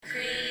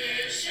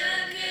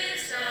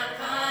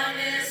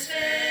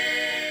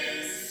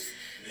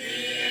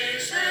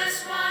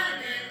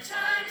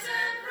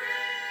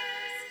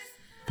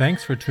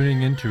Thanks for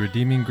tuning in to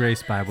Redeeming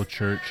Grace Bible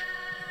Church.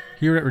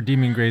 Here at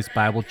Redeeming Grace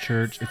Bible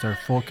Church, it's our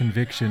full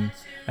conviction,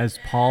 as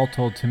Paul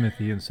told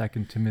Timothy in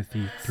 2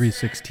 Timothy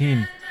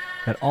 3:16,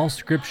 that all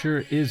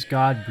Scripture is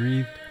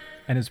God-breathed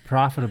and is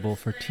profitable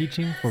for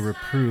teaching, for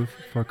reproof,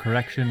 for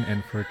correction,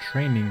 and for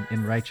training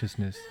in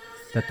righteousness,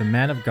 that the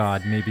man of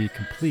God may be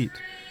complete,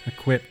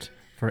 equipped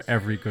for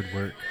every good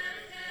work.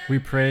 We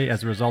pray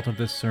as a result of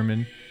this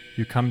sermon,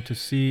 you come to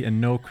see and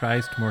know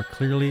Christ more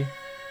clearly,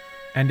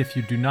 and if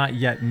you do not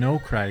yet know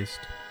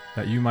Christ,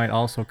 that you might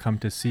also come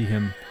to see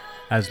him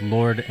as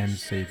Lord and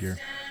Savior.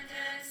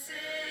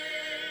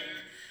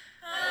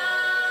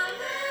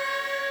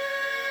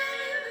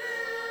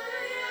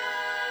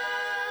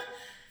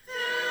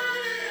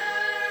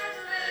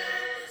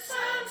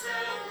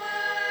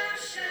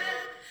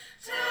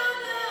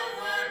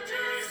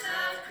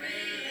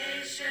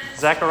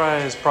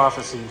 Zechariah's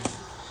prophecy.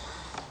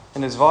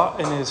 And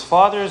his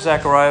father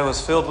Zechariah was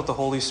filled with the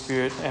Holy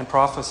Spirit and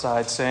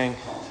prophesied, saying,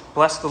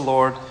 "Bless the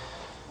Lord,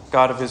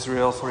 God of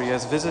Israel, for he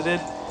has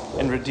visited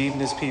and redeemed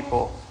his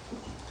people,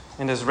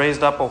 and has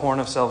raised up a horn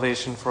of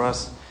salvation for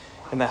us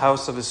in the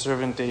house of his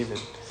servant David,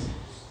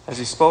 as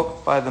he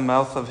spoke by the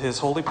mouth of his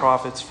holy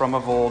prophets from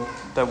of old,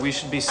 that we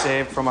should be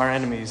saved from our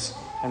enemies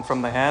and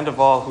from the hand of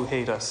all who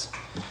hate us,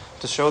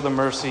 to show the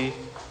mercy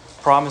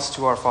promised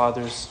to our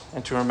fathers,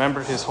 and to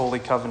remember his holy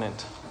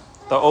covenant,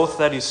 the oath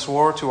that he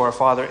swore to our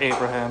father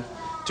Abraham,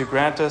 to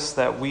grant us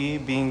that we,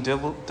 being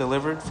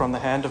delivered from the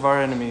hand of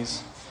our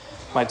enemies,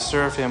 might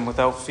serve him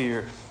without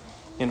fear,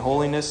 in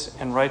holiness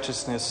and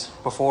righteousness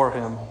before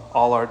him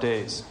all our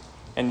days.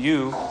 And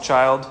you,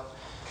 child,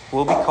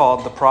 will be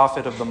called the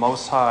prophet of the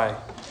Most High,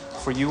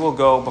 for you will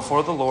go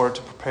before the Lord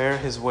to prepare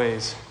his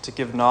ways, to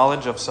give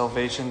knowledge of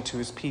salvation to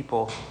his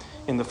people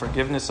in the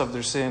forgiveness of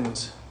their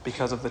sins,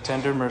 because of the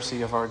tender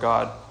mercy of our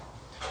God,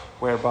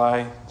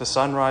 whereby the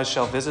sunrise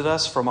shall visit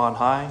us from on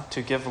high,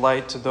 to give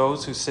light to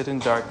those who sit in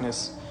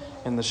darkness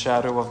in the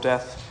shadow of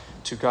death,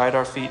 to guide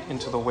our feet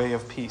into the way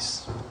of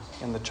peace.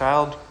 And the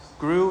child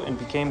grew and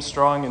became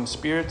strong in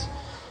spirit,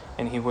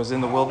 and he was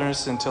in the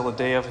wilderness until the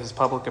day of his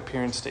public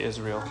appearance to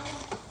Israel."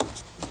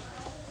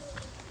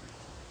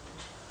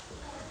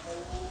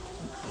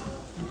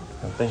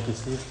 Thank you,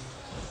 Steve.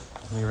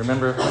 We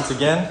remember once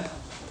again,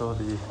 though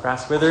the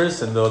grass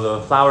withers and though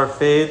the flower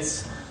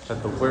fades,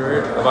 that the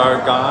word of our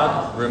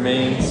God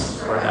remains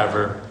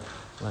forever.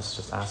 Let's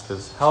just ask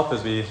his help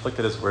as we look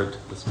at his word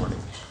this morning.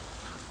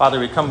 Father,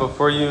 we come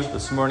before you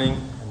this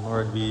morning, and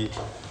Lord, we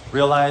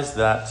realize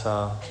that,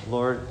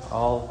 Lord,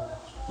 all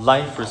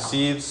life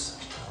receives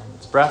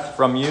its breath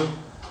from you,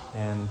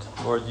 and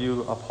Lord,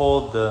 you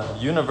uphold the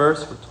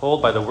universe, we're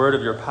told, by the word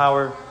of your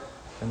power.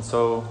 And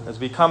so as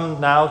we come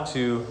now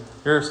to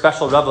your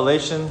special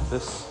revelation,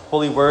 this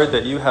holy word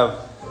that you have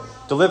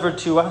delivered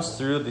to us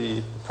through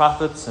the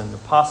prophets and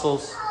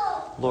apostles,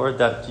 Lord,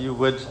 that you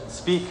would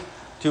speak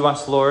to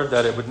us, Lord,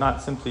 that it would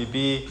not simply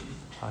be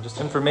just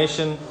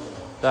information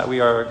that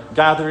we are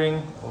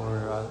gathering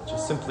or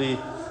just simply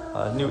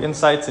new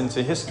insights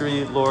into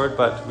history, Lord,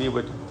 but we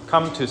would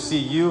come to see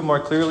you more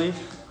clearly,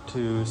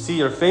 to see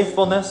your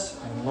faithfulness,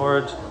 and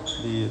Lord,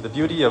 the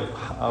beauty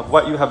of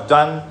what you have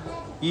done,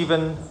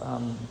 even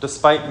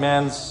despite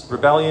man's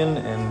rebellion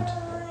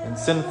and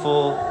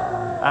sinful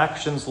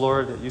actions,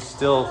 Lord, that you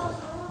still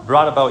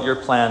brought about your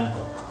plan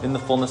in the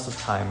fullness of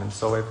time. And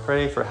so I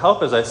pray for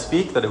help as I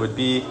speak, that it would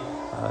be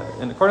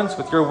in accordance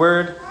with your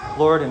word,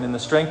 Lord, and in the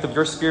strength of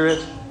your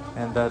Spirit,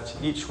 and that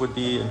each would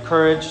be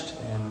encouraged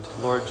and,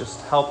 Lord,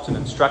 just helped and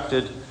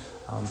instructed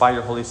by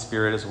your Holy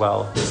Spirit as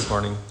well this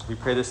morning. We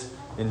pray this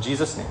in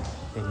Jesus' name.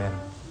 Amen.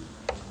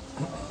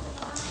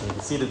 You may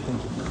be seated.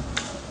 Thank you.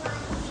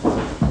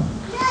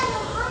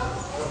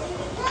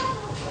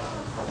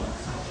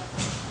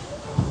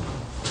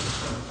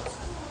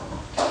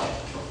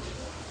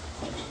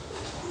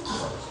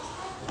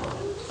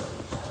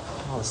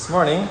 This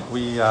morning,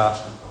 we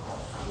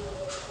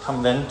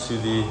come then to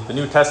the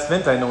New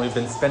Testament. I know we've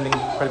been spending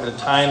quite a bit of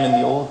time in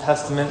the Old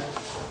Testament.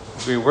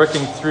 We're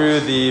working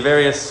through the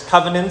various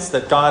covenants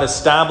that God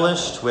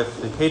established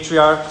with the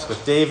patriarchs,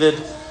 with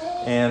David.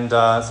 And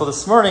so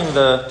this morning,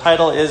 the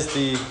title is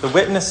the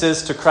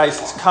Witnesses to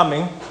Christ's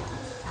Coming.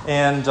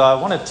 And I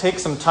want to take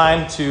some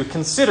time to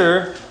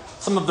consider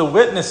some of the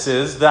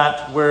witnesses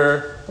that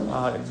were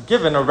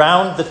given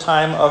around the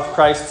time of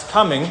Christ's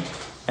coming,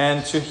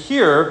 and to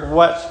hear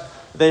what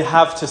they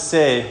have to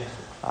say.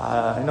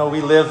 I know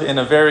we live in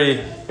a very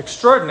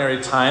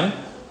extraordinary time,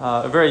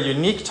 a very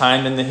unique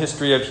time in the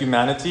history of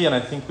humanity, and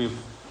I think we've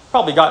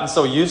probably gotten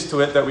so used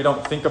to it that we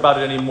don't think about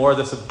it anymore,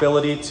 this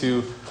ability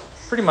to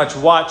pretty much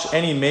watch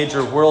any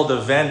major world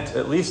event,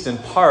 at least in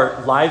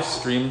part, live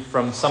streamed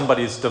from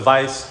somebody's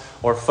device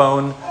or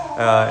phone.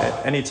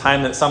 Any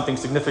time that something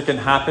significant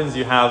happens,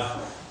 you have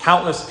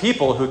countless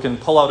people who can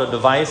pull out a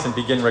device and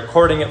begin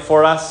recording it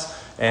for us.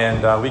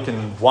 And we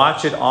can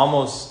watch it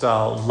almost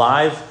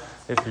live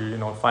if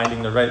you're,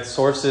 finding the right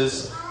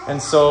sources.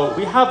 And so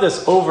we have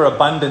this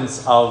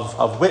overabundance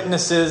of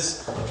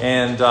witnesses,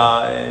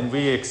 and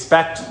we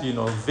expect,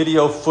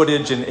 video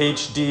footage in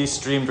HD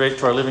streamed right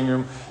to our living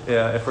room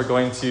if we're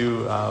going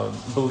to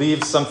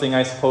believe something,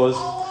 I suppose.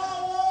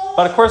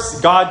 But of course,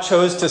 God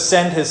chose to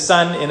send his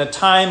Son in a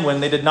time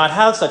when they did not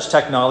have such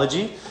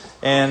technology,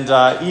 and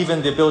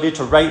even the ability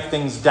to write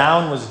things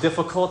down was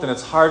difficult, and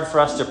it's hard for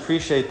us to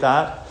appreciate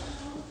that.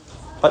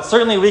 But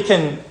certainly we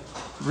can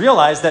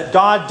realize that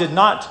God did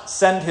not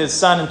send his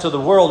Son into the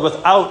world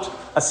without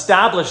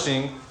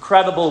establishing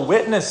credible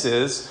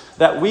witnesses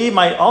that we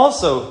might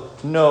also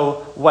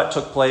know what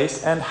took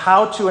place and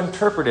how to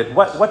interpret it.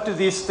 What do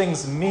these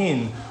things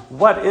mean?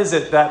 What is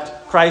it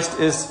that Christ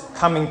is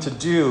coming to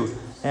do?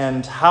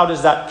 And how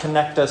does that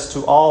connect us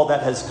to all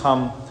that has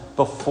come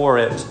before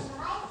it?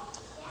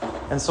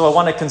 And so I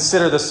want to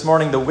consider this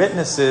morning the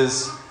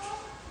witnesses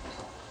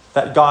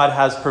that God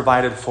has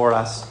provided for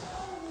us.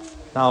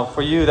 Now,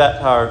 for you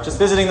that are just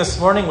visiting this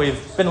morning,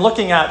 we've been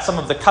looking at some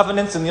of the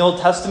covenants in the Old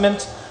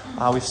Testament.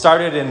 We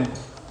started in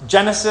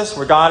Genesis,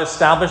 where God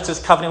established his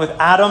covenant with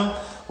Adam,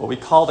 what we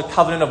call the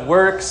covenant of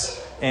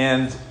works.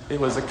 And it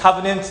was a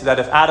covenant that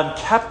if Adam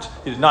kept,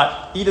 he did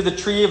not eat of the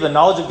tree of the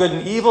knowledge of good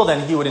and evil,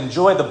 then he would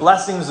enjoy the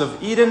blessings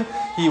of Eden.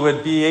 He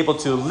would be able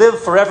to live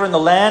forever in the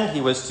land.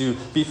 He was to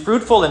be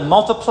fruitful and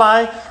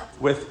multiply.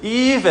 With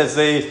Eve, as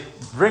they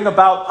bring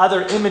about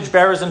other image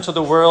bearers into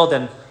the world,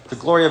 and the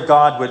glory of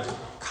God would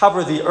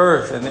cover the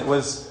earth. And it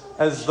was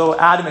as though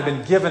Adam had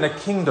been given a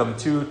kingdom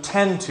to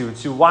tend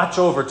to watch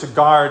over, to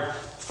guard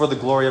for the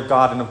glory of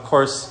God. And of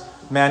course,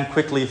 man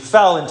quickly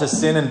fell into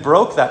sin and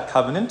broke that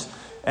covenant.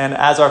 And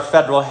as our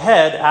federal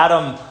head,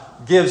 Adam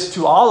gives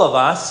to all of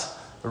us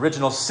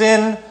original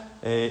sin,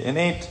 an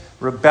innate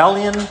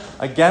rebellion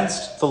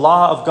against the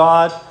law of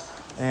God.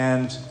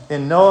 And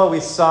in Noah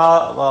we've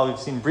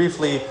seen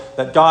briefly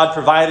that God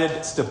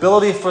provided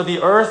stability for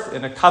the earth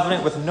in a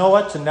covenant with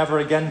Noah to never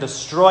again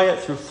destroy it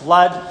through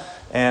flood,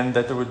 and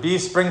that there would be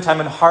springtime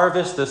and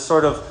harvest, this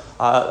sort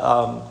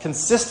of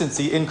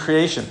consistency in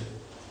creation.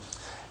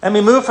 And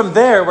we move from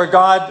there where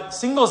God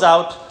singles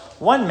out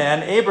one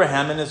man,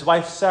 Abraham, and his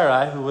wife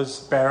Sarah, who was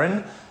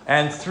barren.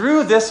 And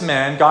through this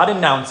man, God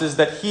announces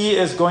that he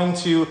is going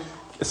to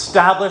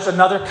establish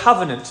another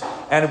covenant.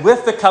 And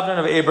with the covenant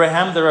of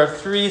Abraham, there are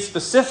three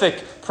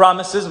specific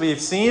promises we've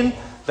seen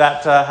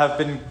that have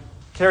been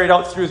carried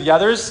out through the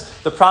others.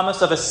 The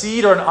promise of a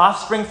seed or an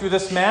offspring through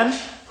this man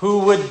who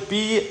would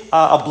be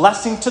a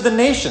blessing to the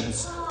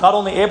nations. Not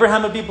only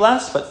Abraham would be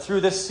blessed, but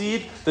through this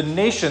seed, the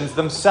nations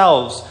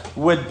themselves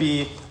would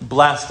be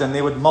blessed, and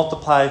they would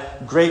multiply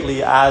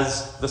greatly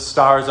as the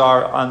stars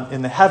are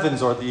in the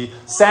heavens or the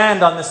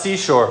sand on the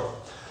seashore.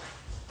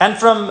 And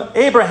from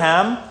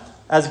Abraham,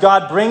 as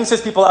God brings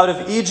his people out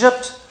of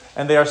Egypt,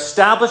 and they are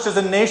established as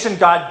a nation,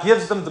 God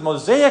gives them the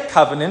Mosaic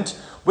covenant,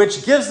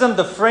 which gives them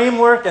the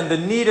framework and the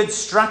needed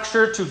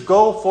structure to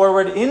go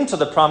forward into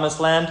the promised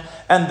land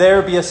and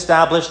there be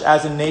established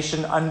as a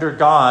nation under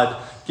God,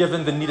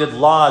 given the needed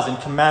laws and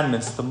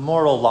commandments, the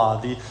moral law,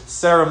 the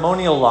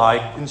ceremonial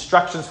law,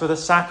 instructions for the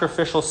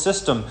sacrificial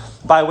system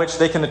by which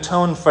they can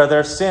atone for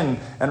their sin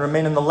and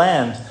remain in the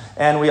land.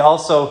 And we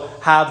also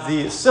have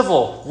the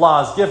civil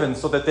laws given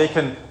so that they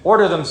can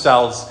order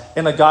themselves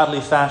in a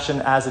godly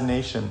fashion as a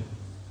nation.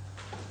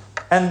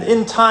 And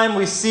in time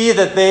we see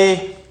that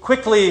they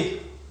quickly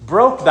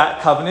broke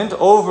that covenant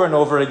over and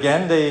over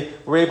again. They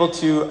were able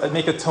to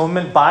make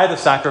atonement by the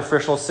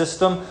sacrificial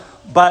system,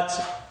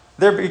 but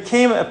there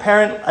became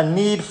apparent a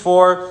need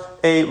for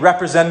a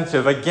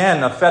representative,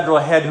 again, a federal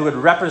head who would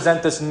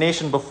represent this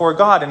nation before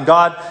God. And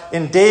God,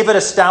 in David,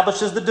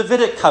 establishes the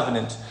Davidic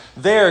covenant.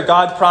 There,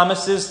 God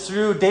promises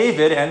through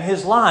David and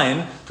his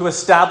line to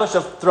establish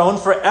a throne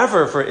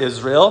forever for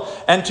Israel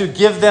and to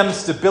give them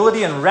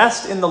stability and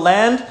rest in the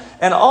land,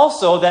 and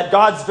also that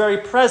God's very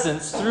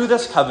presence through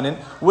this covenant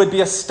would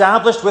be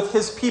established with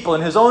his people,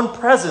 and his own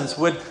presence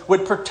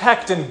would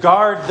protect and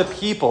guard the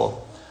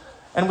people.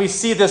 And we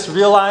see this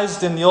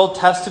realized in the Old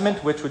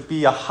Testament, which would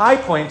be a high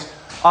point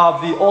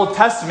of the Old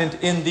Testament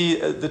in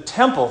the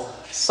temple.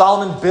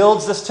 Solomon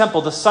builds this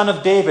temple, the son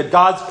of David.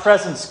 God's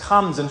presence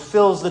comes and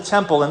fills the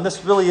temple. And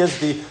this really is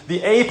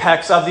the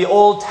apex of the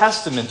Old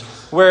Testament,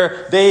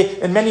 where they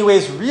in many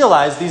ways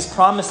realize these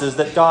promises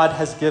that God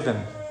has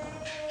given.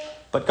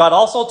 But God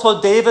also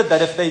told David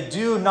that if they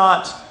do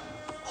not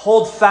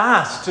hold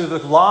fast to the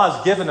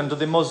laws given under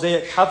the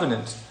Mosaic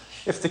covenant,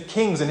 if the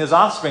kings and his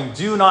offspring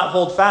do not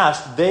hold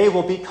fast, they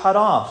will be cut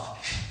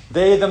off.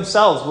 They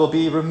themselves will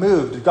be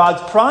removed.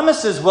 God's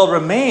promises will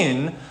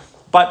remain,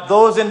 but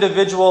those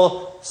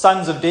individual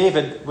sons of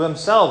David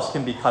themselves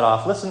can be cut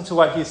off. Listen to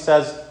what he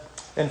says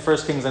in 1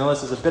 Kings. I know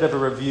this is a bit of a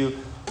review,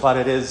 but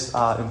it is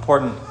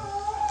important.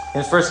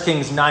 In 1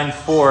 Kings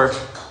 9:4,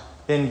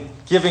 in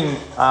giving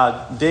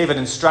David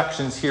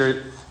instructions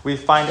here, we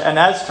find, and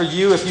as for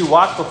you, if you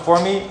walk before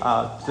me,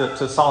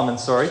 to Solomon,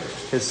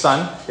 his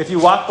son, if you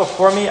walk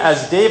before me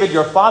as David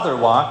your father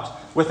walked,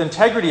 with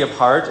integrity of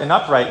heart and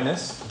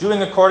uprightness,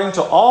 doing according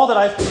to all that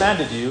I've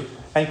commanded you,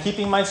 and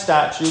keeping my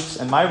statutes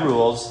and my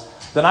rules,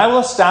 Then I will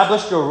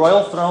establish your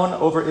royal throne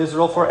over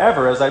Israel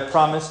forever, as I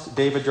promised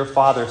David your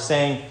father,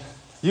 saying,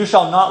 you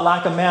shall not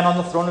lack a man on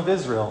the throne of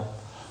Israel.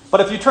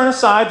 But if you turn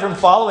aside from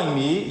following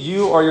me,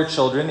 you or your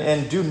children,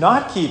 and do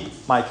not keep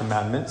my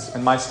commandments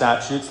and my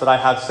statutes that I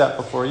have set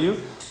before you,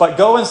 but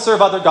go and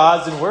serve other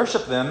gods and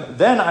worship them,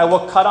 then I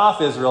will cut off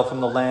Israel from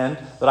the land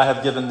that I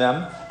have given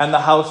them, and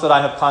the house that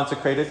I have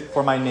consecrated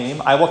for my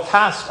name I will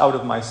cast out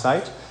of my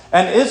sight,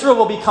 and Israel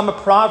will become a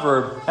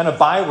proverb and a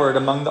byword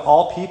among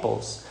all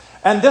peoples.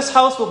 And this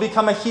house will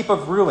become a heap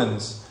of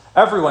ruins.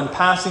 Everyone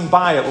passing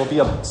by it will be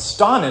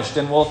astonished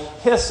and will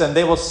hiss, and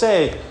they will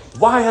say,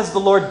 why has the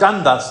Lord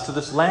done thus to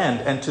this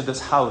land and to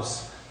this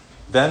house?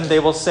 Then they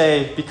will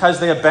say, because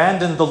they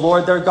abandoned the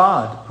Lord their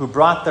God, who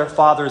brought their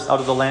fathers out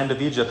of the land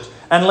of Egypt,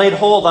 and laid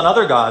hold on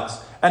other gods,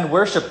 and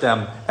worshipped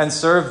them, and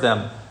served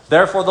them.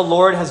 Therefore the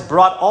Lord has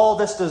brought all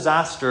this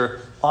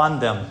disaster on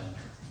them.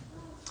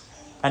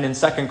 And in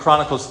 2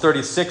 Chronicles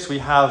 36, we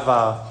have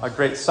a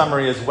great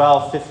summary as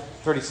well,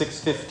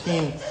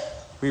 36:15.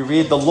 We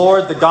read, the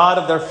Lord, the God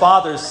of their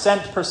fathers,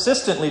 sent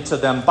persistently to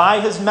them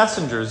by his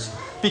messengers,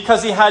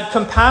 because he had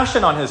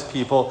compassion on his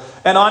people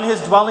and on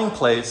his dwelling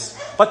place.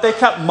 But they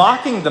kept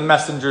mocking the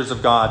messengers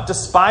of God,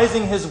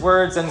 despising his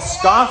words and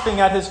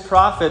scoffing at his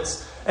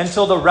prophets,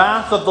 until the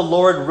wrath of the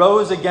Lord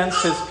rose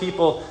against his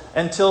people,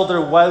 until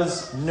there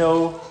was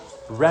no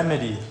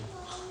remedy.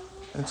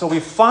 And so we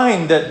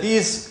find that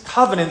these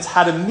covenants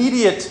had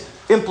immediate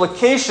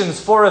implications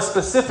for a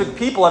specific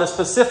people at a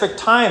specific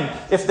time.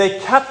 If they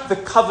kept the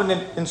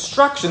covenant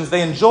instructions,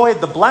 they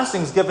enjoyed the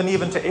blessings given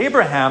even to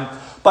Abraham.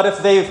 But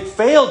if they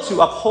failed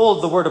to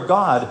uphold the word of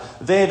God,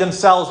 they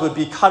themselves would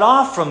be cut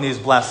off from these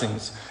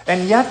blessings.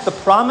 And yet the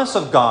promise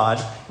of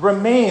God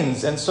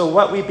remains. And so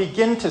what we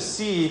begin to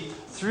see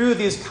through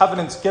these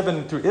covenants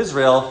given through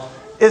Israel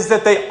is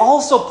that they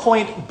also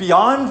point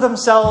beyond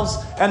themselves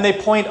and they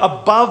point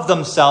above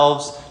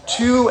themselves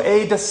to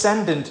a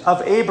descendant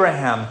of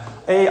Abraham,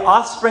 a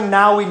offspring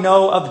now we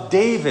know of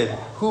David,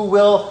 who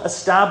will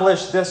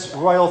establish this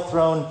royal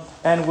throne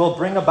and will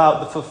bring about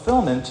the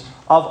fulfillment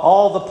of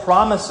all the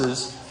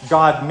promises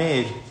God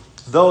made,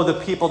 though the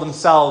people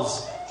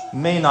themselves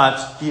may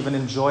not even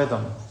enjoy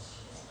them.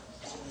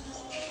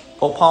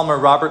 O. Palmer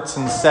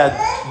Robertson said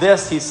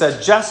this, he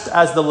said, just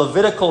as the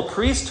Levitical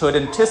priesthood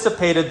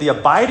anticipated the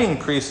abiding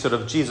priesthood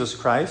of Jesus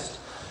Christ,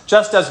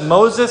 just as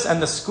Moses and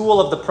the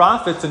school of the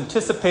prophets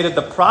anticipated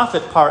the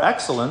prophet par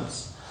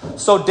excellence,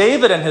 so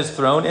David and his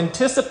throne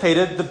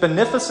anticipated the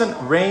beneficent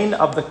reign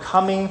of the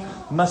coming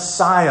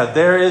Messiah.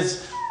 There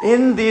is,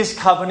 in these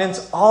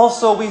covenants,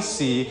 also we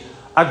see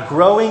a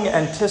growing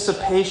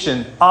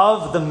anticipation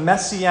of the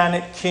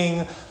Messianic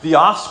King, the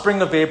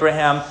offspring of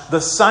Abraham,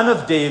 the son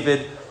of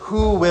David,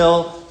 who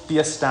will be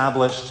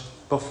established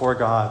before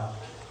God.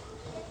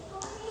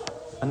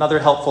 Another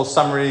helpful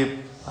summary,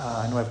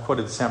 I know I've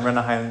quoted Sam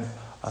Renahan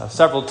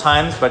several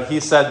times, but he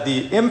said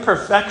the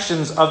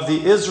imperfections of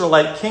the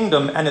Israelite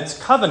kingdom and its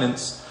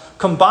covenants,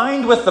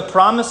 combined with the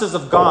promises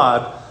of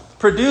God,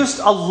 produced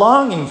a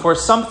longing for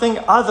something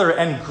other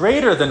and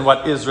greater than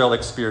what Israel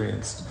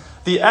experienced.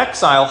 The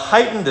exile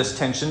heightened this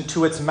tension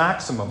to its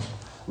maximum.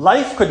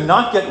 Life could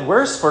not get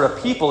worse for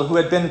a people who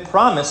had been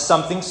promised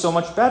something so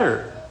much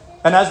better.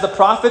 And as the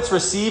prophets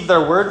received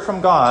their word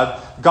from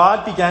God,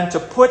 God began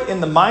to put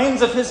in the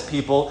minds of his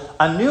people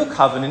a new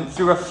covenant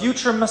through a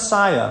future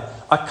Messiah,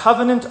 a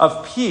covenant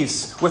of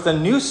peace with a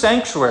new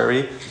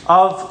sanctuary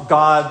of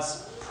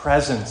God's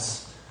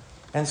presence.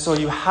 And so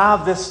you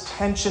have this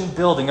tension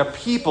building, a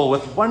people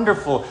with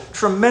wonderful,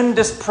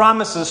 tremendous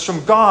promises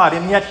from God,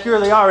 and yet here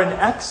they are in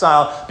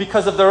exile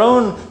because of their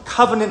own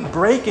covenant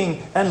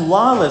breaking and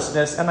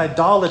lawlessness and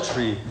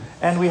idolatry.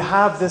 And we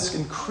have this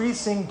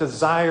increasing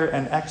desire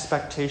and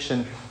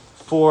expectation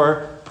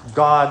for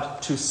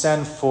God to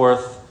send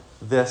forth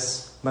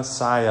this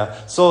Messiah.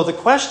 So the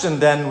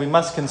question then we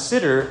must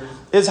consider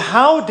is,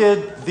 how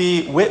did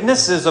the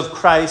witnesses of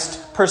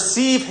Christ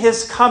perceive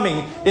his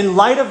coming in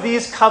light of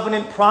these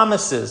covenant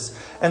promises?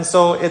 And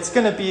so it's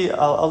going to be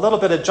a little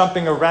bit of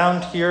jumping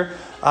around here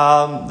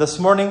this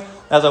morning,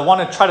 as I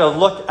want to try to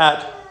look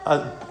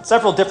at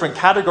several different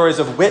categories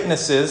of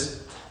witnesses.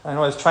 I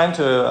know I was trying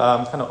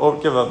to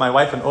give my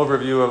wife an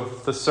overview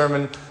of the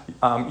sermon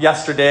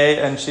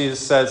yesterday, and she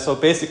said, so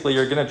basically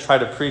you're going to try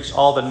to preach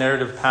all the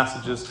narrative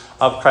passages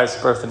of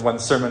Christ's birth in one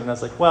sermon. And I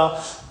was like,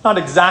 well, not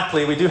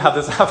exactly. We do have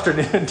this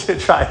afternoon to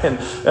try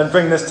and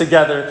bring this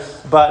together.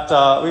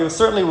 But we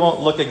certainly won't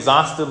look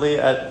exhaustively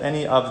at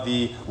any of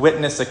the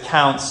witness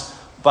accounts.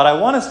 But I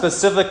want to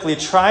specifically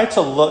try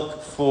to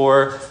look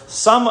for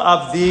some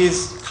of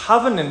these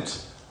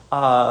covenant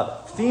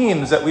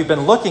themes that we've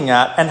been looking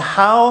at and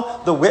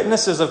how the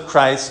witnesses of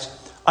Christ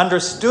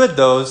understood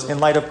those in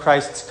light of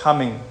Christ's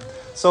coming.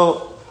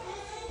 So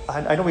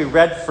I know we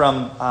read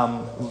from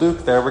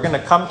Luke there. We're going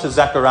to come to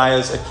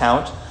Zechariah's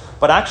account.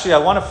 But actually I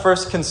want to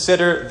first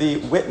consider the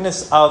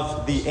witness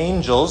of the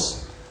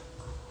angels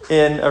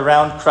in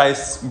around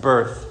Christ's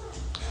birth.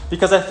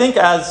 Because I think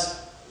as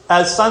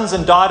sons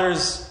and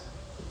daughters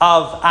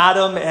of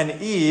Adam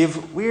and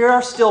Eve, we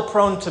are still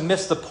prone to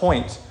miss the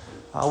point.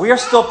 we are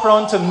still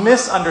prone to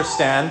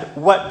misunderstand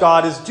what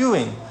God is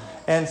doing.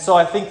 And so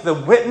I think the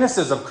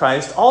witnesses of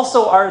Christ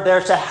also are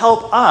there to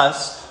help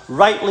us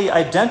rightly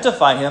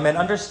identify him and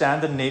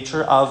understand the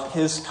nature of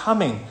his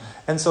coming.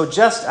 And so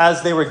just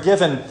as they were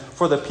given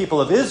for the people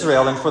of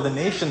Israel and for the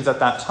nations at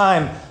that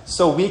time,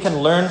 so we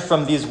can learn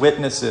from these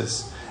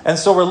witnesses. And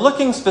so we're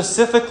looking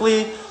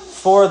specifically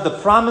for the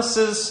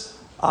promises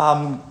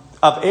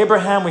of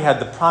Abraham. We had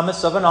the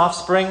promise of an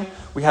offspring.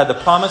 We had the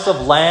promise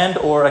of land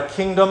or a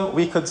kingdom,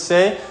 we could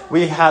say.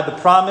 We had the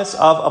promise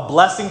of a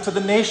blessing to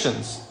the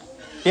nations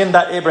in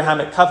that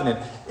Abrahamic covenant.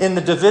 In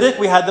the Davidic,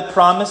 we had the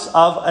promise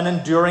of an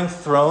enduring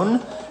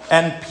throne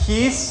and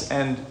peace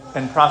and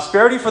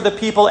prosperity for the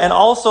people, and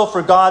also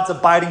for God's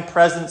abiding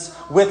presence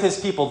with his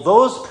people.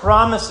 Those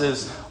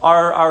promises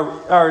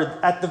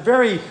are at the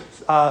very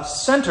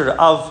center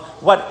of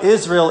what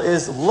Israel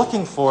is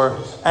looking for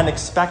and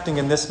expecting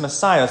in this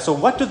Messiah. So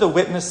what do the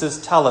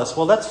witnesses tell us?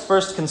 Well, let's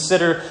first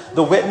consider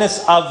the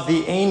witness of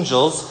the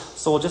angels.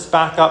 So we'll just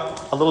back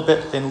up a little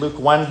bit in Luke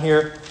 1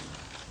 here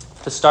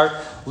to start.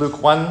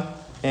 Luke 1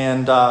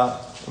 and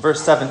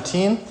verse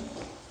 17.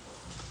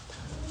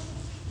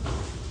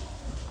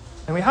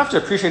 And we have to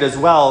appreciate as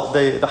well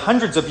the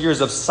hundreds of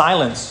years of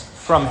silence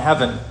from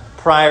heaven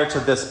prior to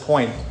this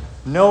point.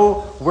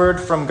 No word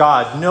from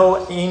God,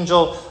 no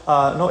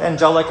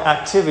angelic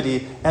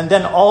activity. And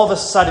then all of a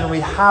sudden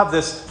we have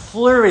this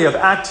flurry of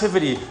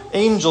activity,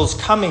 angels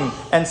coming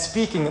and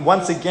speaking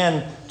once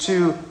again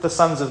to the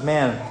sons of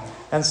man.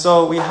 And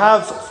so we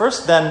have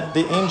first then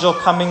the angel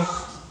coming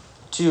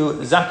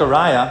to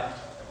Zechariah.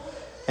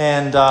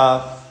 And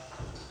so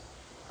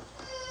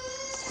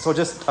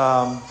just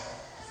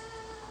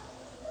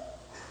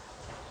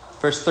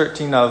verse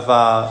 13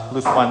 of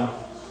Luke 1.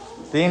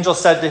 The angel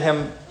said to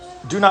him,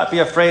 "Do not be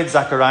afraid,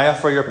 Zechariah,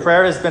 for your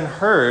prayer has been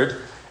heard,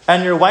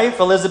 and your wife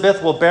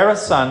Elizabeth will bear a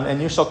son,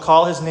 and you shall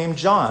call his name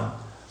John.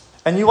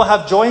 And you will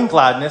have joy and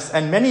gladness,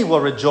 and many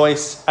will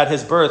rejoice at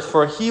his birth,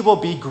 for he will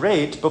be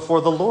great before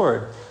the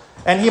Lord.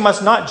 And he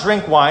must not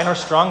drink wine or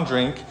strong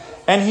drink,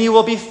 and he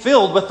will be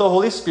filled with the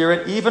Holy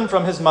Spirit even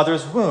from his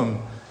mother's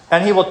womb.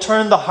 And he will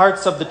turn the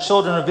hearts of the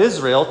children of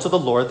Israel to the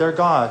Lord their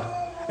God.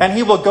 And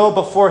he will go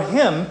before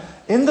him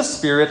in the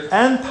spirit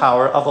and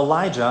power of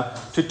Elijah,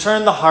 to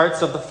turn the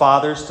hearts of the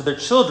fathers to their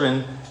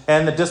children,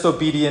 and the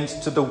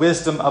disobedient to the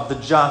wisdom of the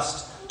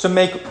just, to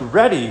make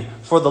ready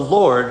for the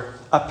Lord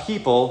a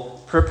people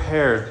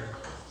prepared."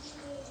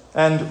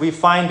 And we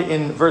find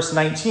in verse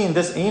 19,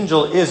 this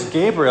angel is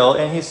Gabriel,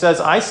 and he says,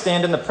 "I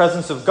stand in the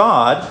presence of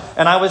God,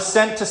 and I was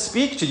sent to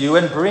speak to you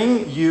and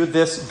bring you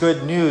this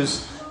good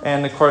news."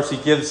 And of course, he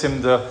gives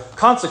him the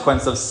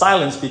consequence of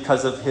silence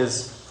because of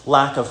his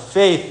lack of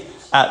faith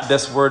at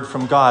this word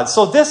from God.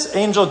 So this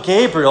angel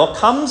Gabriel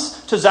comes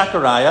to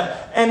Zechariah,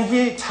 and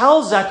he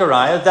tells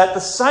Zechariah that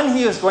the son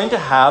he is going to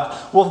have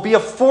will be a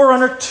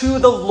forerunner to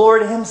the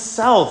Lord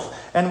himself.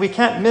 And we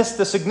can't miss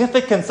the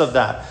significance of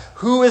that.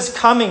 Who is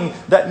coming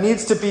that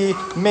needs to be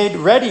made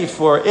ready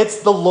for? It's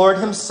the Lord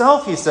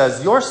himself, he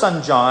says. Your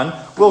son John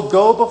will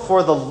go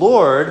before the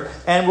Lord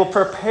and will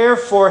prepare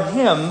for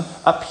him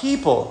a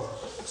people.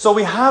 So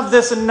we have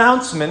this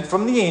announcement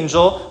from the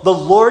angel. The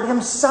Lord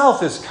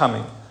himself is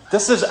coming.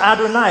 This is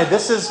Adonai.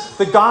 This is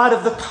the God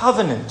of the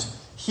covenant.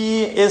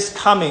 He is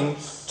coming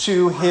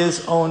to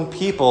his own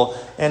people.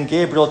 And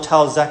Gabriel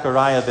tells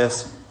Zechariah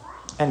this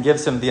and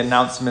gives him the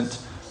announcement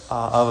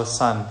of a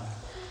son.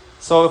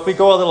 So if we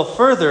go a little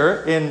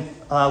further in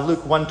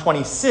Luke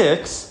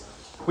 1:26,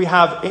 we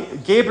have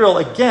Gabriel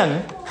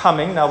again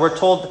coming. Now we're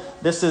told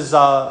this is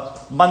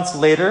months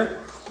later.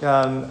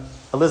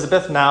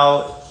 Elizabeth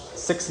now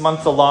 6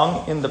 months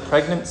along in the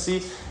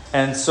pregnancy.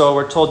 And so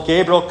we're told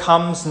Gabriel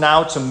comes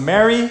now to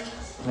Mary.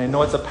 And I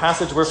know it's a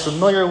passage we're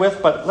familiar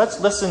with, but let's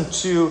listen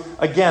to,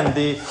 again,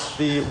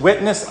 the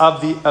witness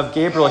of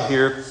Gabriel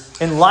here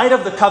in light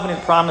of the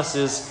covenant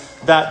promises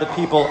that the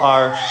people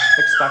are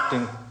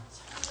expecting.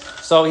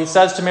 So he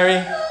says to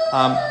Mary,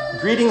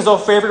 "Greetings, O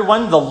favored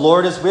one, the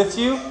Lord is with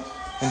you."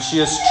 And she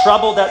is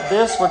troubled at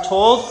this, we're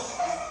told.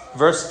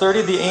 Verse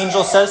 30, the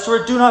angel says to her,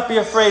 "Do not be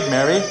afraid,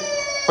 Mary,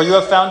 for you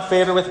have found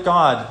favor with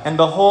God. And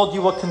behold,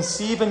 you will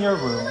conceive in your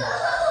womb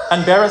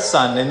and bear a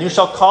son, and you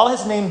shall call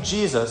his name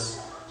Jesus.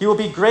 He will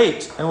be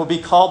great and will be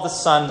called the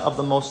Son of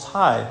the Most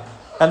High.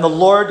 And the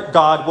Lord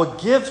God will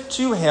give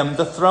to him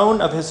the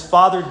throne of his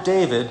father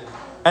David,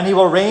 and he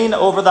will reign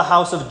over the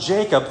house of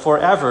Jacob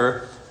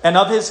forever, and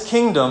of his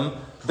kingdom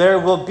there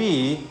will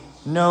be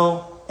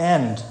no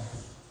end."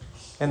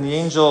 And the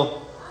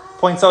angel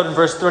points out in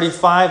verse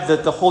 35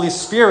 that the Holy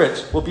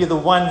Spirit will be the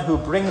one who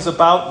brings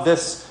about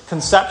this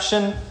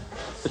conception.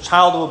 The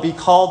child will be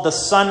called the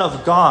Son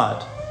of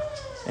God.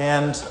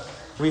 And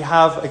we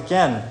have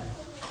again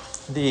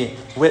the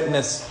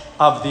witness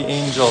of the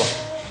angel.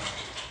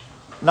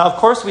 Now, of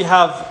course, we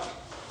have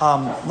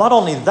not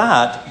only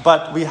that,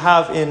 but we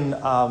have in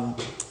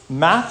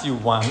Matthew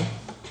 1,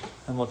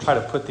 and we'll try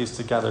to put these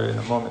together in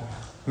a moment.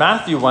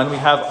 Matthew 1, we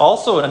have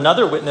also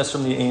another witness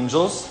from the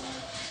angels.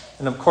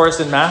 And of course,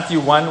 in Matthew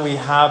 1, we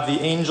have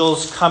the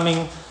angels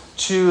coming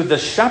to the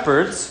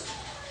shepherds.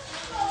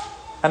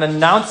 and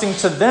announcing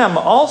to them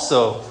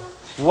also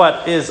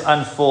what is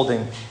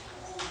unfolding.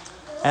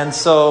 And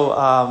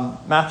so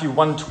Matthew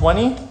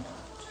 1:20,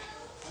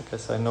 I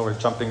guess I know we're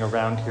jumping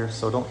around here,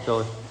 so don't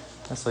feel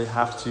necessarily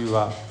have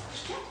to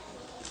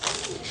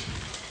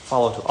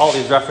follow to all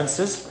these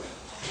references.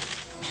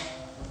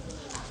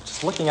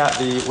 Just looking at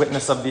the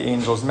witness of the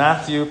angels.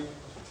 Matthew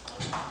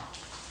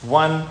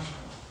 1.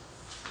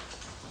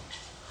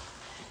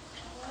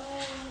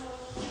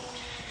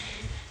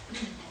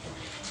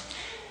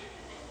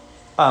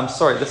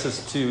 This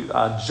is to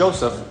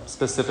Joseph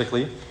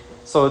specifically.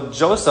 So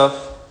Joseph,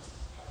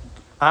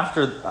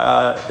 after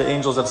the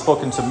angels have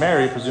spoken to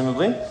Mary,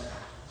 presumably,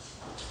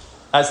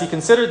 as he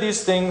considered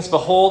these things,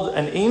 behold,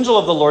 an angel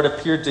of the Lord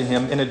appeared to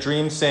him in a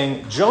dream,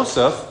 saying,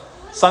 Joseph,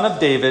 son of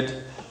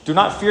David, do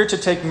not fear to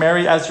take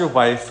Mary as your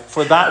wife,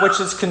 for that which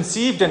is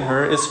conceived in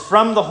her is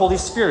from the Holy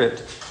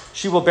Spirit.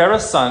 She will bear a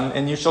son,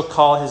 and you shall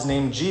call his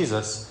name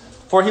Jesus,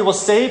 for he will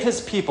save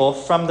his people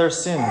from their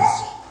sins.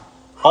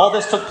 All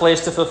this took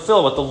place to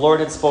fulfill what the Lord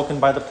had spoken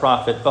by the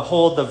prophet.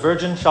 Behold, the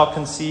virgin shall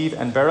conceive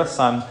and bear a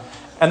son,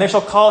 and they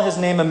shall call his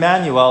name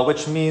Emmanuel,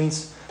 which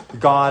means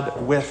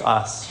God with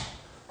us.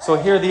 So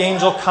here the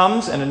angel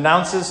comes and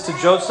announces to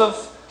Joseph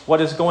what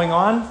is going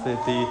on.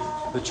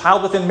 The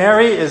child within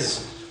Mary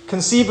is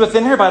conceived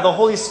within her by the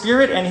Holy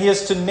Spirit, and he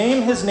is to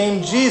name his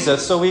name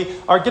Jesus. So we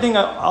are getting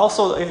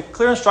also a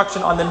clear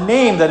instruction on the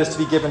name that is to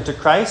be given to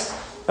Christ.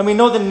 And we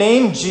know the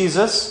name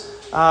Jesus,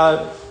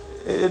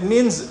 it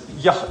means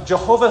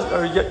Jehovah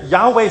or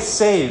Yahweh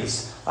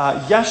saves,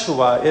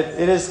 Yeshua.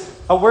 It is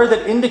a word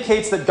that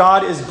indicates that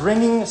God is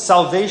bringing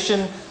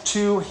salvation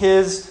to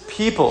his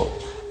people.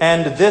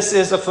 And this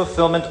is a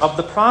fulfillment of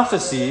the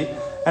prophecy.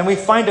 And we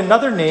find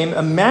another name,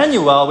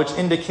 Emmanuel, which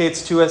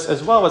indicates to us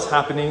as well what's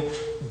happening,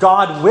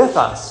 God with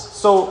us.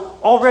 So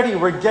already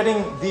we're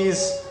getting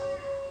these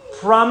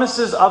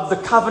promises of the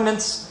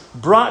covenants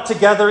brought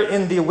together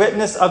in the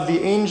witness of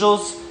the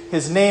angels.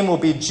 His name will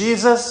be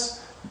Jesus.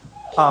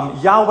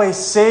 Yahweh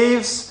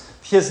saves.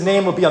 His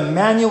name will be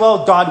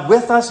Emmanuel, God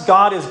with us.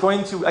 God is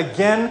going to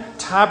again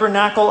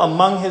tabernacle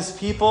among his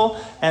people,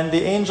 and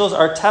the angels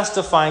are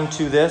testifying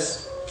to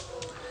this.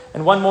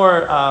 And one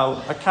more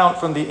account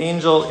from the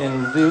angel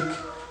in Luke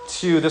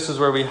 2. This is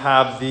where we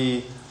have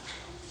the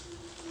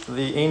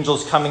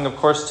angels coming, of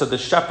course, to the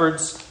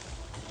shepherds.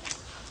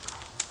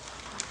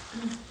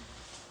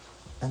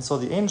 And so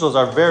the angels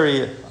are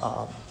very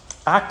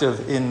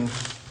active in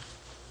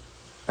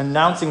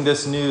announcing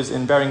this news,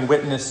 in bearing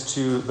witness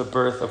to the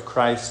birth of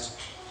Christ.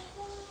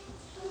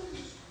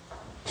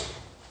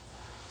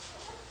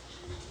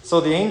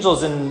 So the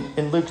angels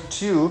in Luke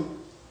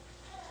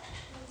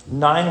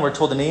 2:9, we're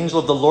told an angel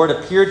of the Lord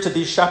appeared to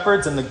these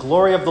shepherds, and the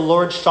glory of the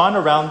Lord shone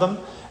around them,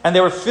 and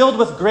they were filled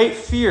with great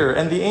fear.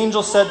 And the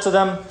angel said to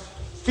them,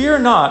 Fear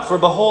not, for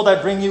behold,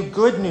 I bring you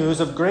good news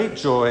of great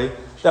joy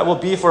that will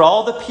be for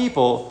all the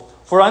people.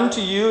 For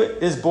unto you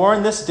is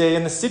born this day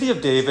in the city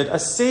of David a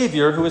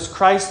Savior, who is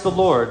Christ the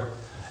Lord.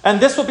 And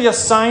this will be a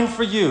sign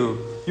for you.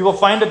 You will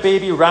find a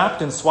baby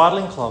wrapped in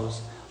swaddling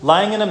clothes,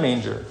 lying in a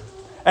manger.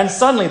 And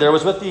suddenly there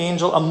was with the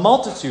angel a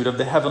multitude of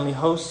the heavenly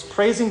hosts,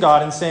 praising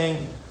God and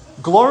saying,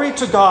 Glory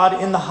to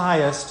God in the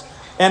highest,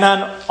 and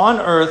on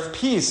earth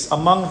peace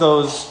among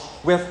those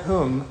with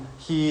whom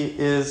he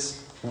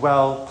is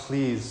well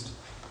pleased.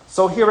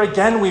 So here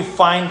again we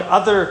find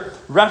other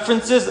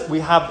references.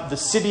 We have the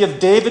city of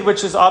David,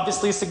 which is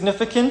obviously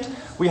significant.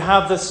 We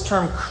have this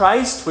term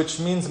Christ, which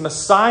means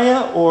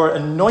Messiah or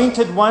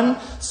anointed one.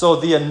 So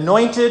the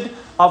anointed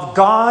of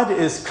God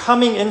is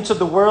coming into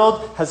the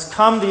world, has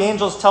come, the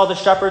angels tell the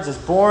shepherds, is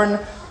born.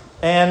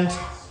 And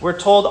we're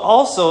told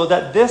also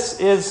that this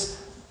is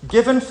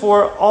given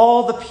for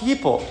all the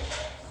people.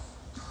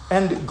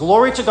 And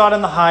glory to God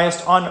in the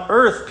highest, on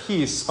earth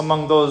peace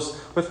among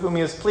those with whom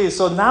he is pleased.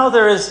 So now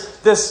there is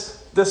this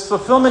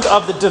fulfillment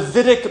of the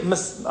Davidic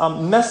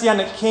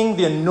messianic king,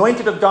 the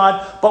anointed of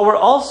God. But we're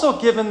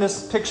also given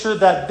this picture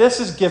that this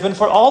is given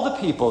for all the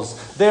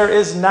peoples. There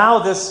is now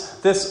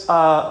this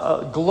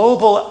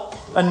global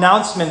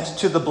announcement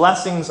to the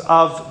blessings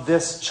of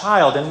this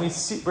child. And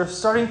we're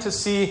starting to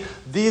see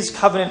these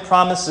covenant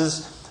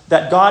promises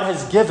that God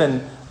has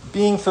given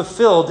being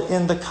fulfilled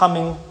in the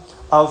coming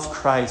of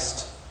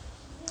Christ.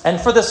 And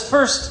for this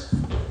first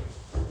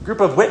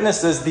group of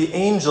witnesses, the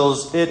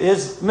angels, it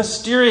is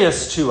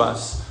mysterious to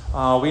us.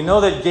 We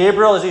know that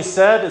Gabriel, as he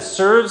said,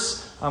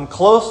 serves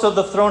close to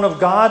the throne of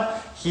God.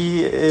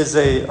 He is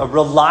a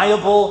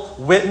reliable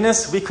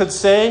witness, we could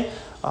say.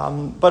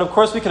 But of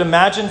course, we could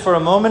imagine for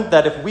a moment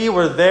that if we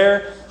were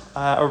there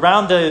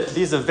around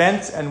these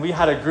events and we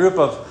had a group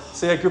of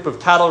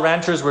cattle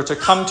ranchers were to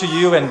come to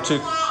you and to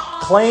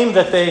claim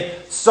that they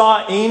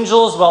saw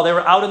angels while they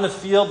were out in the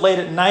field late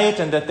at night,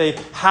 and that they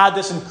had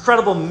this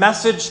incredible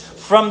message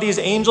from these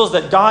angels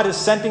that God is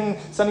sending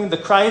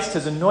the Christ,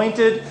 his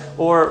anointed,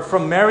 or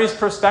from Mary's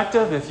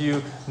perspective, if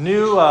you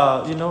knew,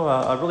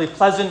 a really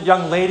pleasant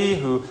young lady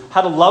who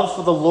had a love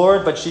for the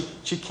Lord, but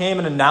she came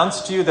and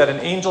announced to you that an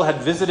angel had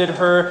visited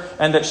her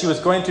and that she was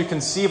going to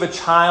conceive a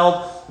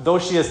child, though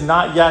she is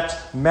not yet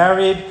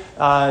married,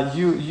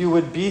 you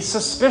would be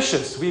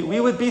suspicious. We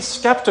would be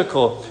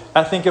skeptical,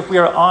 I think, if we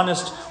are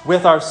honest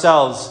with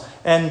ourselves.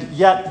 And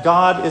yet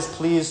God is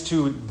pleased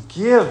to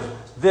give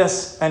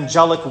this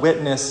angelic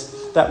witness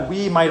that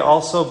we might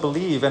also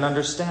believe and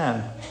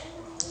understand.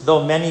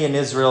 Though many in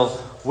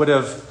Israel would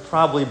have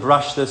probably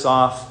brushed this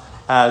off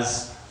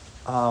as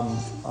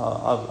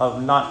a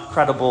not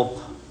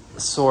credible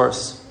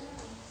source.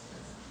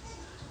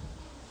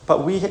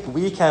 But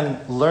we can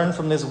learn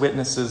from these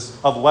witnesses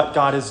of what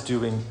God is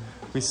doing.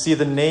 We see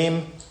the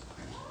name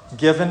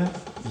given,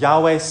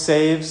 Yahweh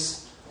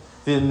saves,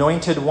 the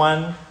anointed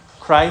one,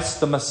 Christ,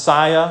 the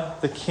Messiah,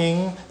 the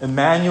King,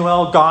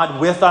 Emmanuel, God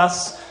with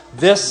us.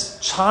 This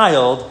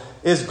child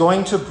is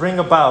going to bring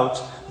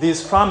about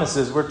these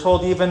promises. We're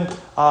told even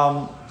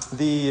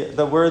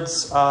the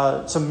words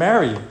to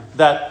Mary,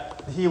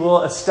 that he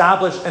will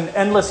establish an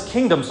endless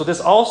kingdom. So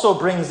this also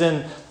brings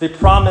in the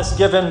promise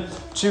given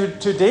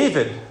to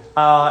David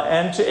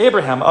and to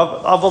Abraham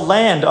of a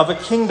land, of a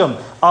kingdom,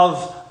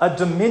 of a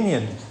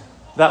dominion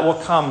that will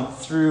come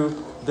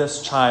through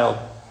this child.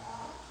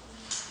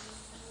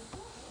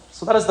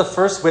 So that is the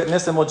first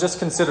witness, and we'll just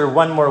consider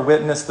one more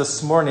witness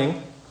this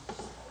morning.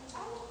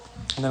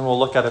 And then we'll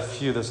look at a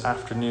few this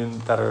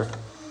afternoon that are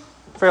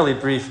fairly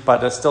brief,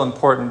 but still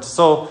important.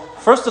 So,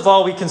 first of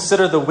all, we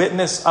consider the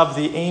witness of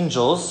the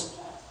angels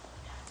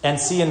and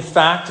see, in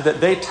fact,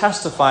 that they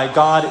testify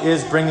God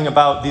is bringing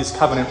about these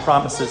covenant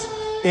promises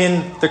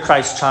in the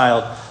Christ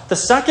child. The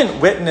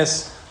second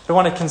witness I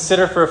want to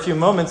consider for a few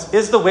moments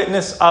is the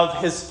witness of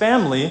his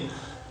family.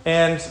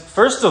 And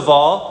first of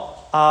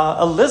all,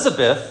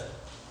 Elizabeth.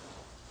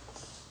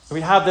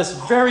 We have this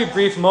very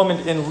brief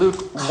moment in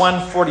Luke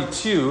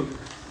 1:42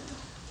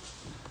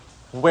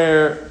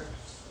 where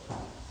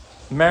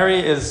Mary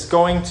is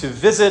going to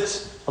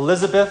visit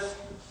Elizabeth.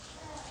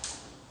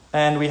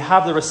 And we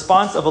have the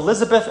response of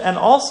Elizabeth and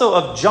also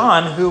of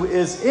John, who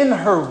is in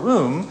her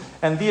womb.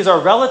 And these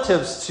are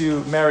relatives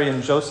to Mary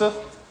and Joseph.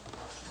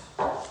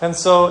 And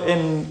so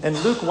in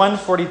Luke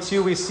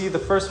 1:42, we see the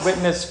first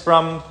witness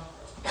from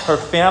her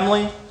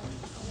family.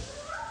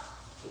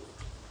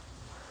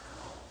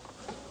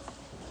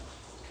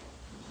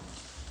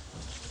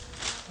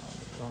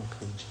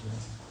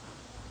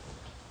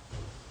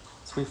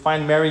 So we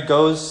find Mary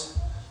goes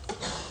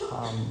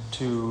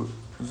to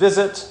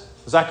visit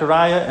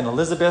Zechariah and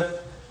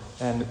Elizabeth.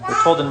 And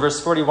we're told in verse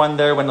 41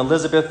 there, when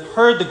Elizabeth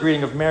heard the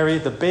greeting of Mary,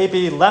 the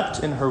baby leapt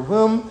in her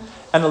womb.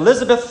 And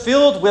Elizabeth,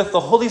 filled with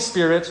the Holy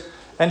Spirit,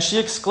 and she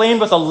exclaimed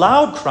with a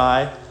loud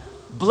cry,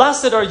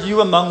 "Blessed are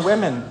you among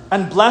women,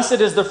 and blessed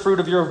is the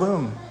fruit of your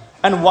womb.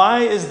 And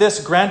why is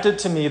this granted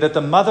to me, that the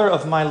mother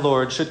of my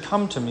Lord should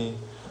come to me?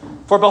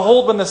 For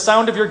behold, when the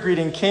sound of your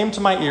greeting came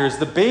to my ears,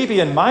 the baby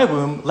in my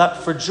womb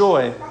leapt for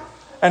joy.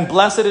 And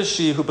blessed is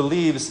she who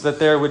believes that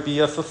there would be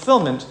a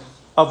fulfillment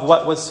of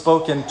what was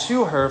spoken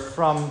to her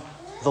from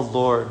the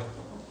Lord."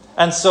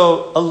 And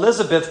so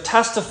Elizabeth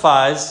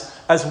testifies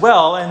as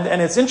well.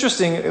 And it's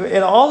interesting,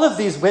 in all of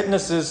these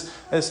witnesses,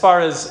 as far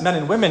as men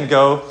and women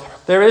go,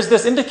 there is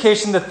this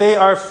indication that they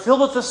are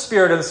filled with the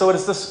Spirit. And so it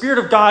is the Spirit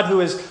of God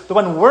who is the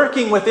one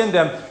working within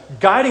them,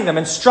 guiding them,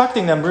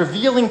 instructing them,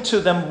 revealing to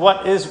them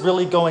what is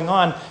really going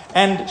on.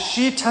 And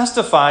she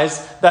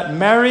testifies that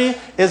Mary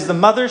is the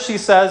mother, she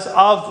says,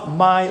 of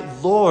my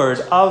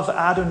Lord, of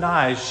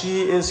Adonai.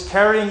 She is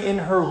carrying in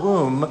her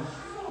womb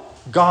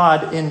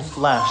God in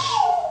flesh.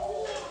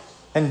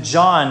 And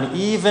John,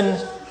 even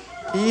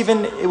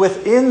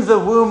within the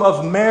womb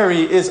of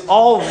Mary, is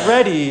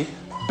already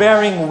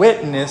bearing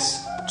witness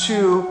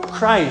to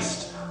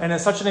Christ. And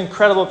it's such an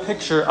incredible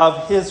picture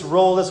of his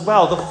role as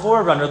well, the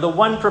forerunner, the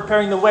one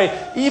preparing the way.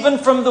 Even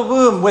from the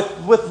womb,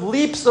 with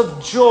leaps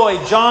of joy,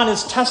 John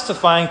is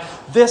testifying,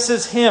 this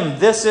is him,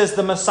 this is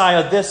the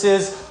Messiah, this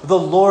is the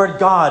Lord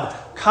God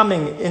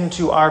coming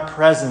into our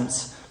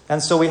presence.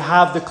 And so we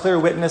have the clear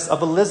witness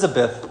of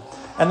Elizabeth.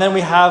 And then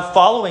we have,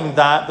 following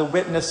that, the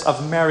witness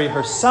of Mary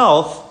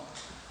herself,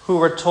 who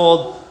we're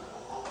told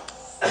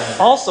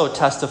also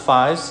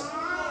testifies.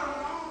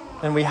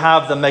 And we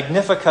have the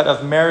Magnificat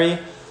of Mary,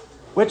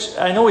 which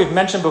I know we've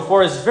mentioned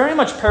before is very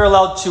much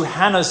parallel to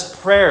Hannah's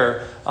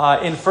prayer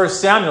in 1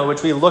 Samuel,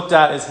 which we looked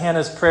at as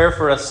Hannah's prayer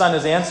for a son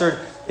is answered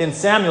in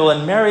Samuel.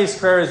 And Mary's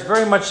prayer is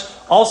very much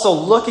also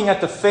looking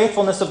at the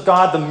faithfulness of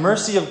God, the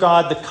mercy of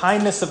God, the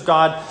kindness of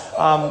God.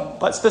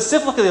 But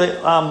specifically,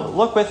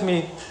 look with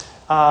me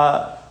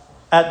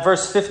at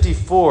verse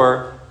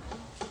 54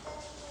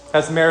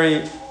 as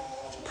Mary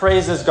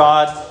praises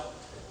God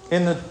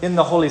in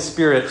the Holy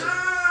Spirit.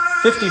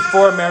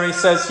 54, Mary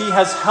says, "He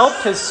has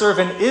helped his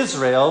servant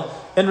Israel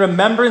in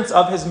remembrance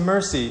of his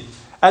mercy,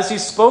 as he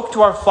spoke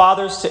to our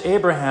fathers, to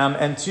Abraham,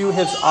 and to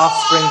his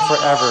offspring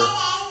forever."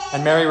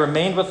 And Mary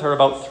remained with her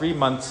about 3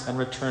 months and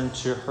returned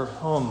to her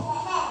home.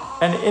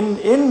 And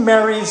in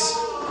Mary's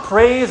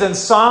praise and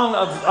song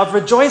of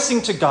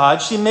rejoicing to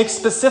God, she makes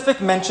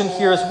specific mention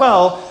here as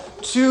well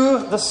to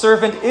the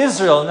servant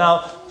Israel.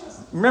 Now,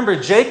 remember,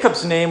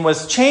 Jacob's name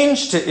was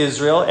changed to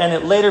Israel, and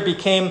it later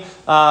became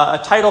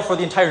a title for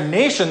the entire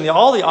nation,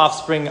 all the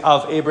offspring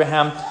of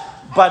Abraham.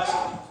 But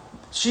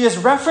she is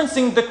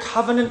referencing the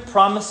covenant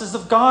promises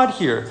of God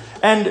here,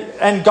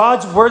 and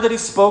God's word that he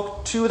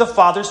spoke to the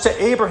fathers,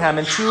 to Abraham,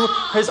 and to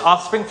his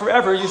offspring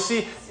forever. You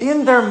see,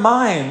 in their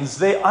minds,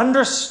 they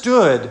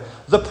understood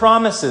the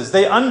promises.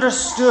 They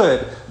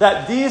understood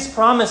that these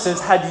promises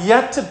had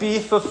yet to be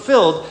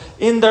fulfilled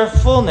in their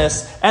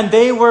fullness, and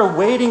they were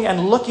waiting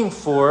and looking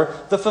for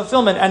the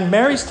fulfillment. And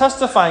Mary's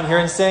testifying here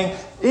and saying,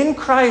 in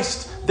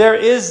Christ, there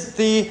is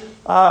the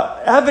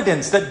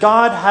evidence that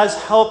God has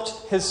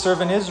helped his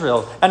servant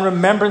Israel and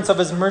remembrance of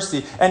his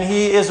mercy. And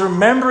he is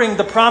remembering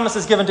the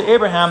promises given to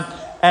Abraham,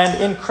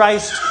 and in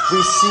Christ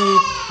we see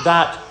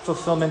that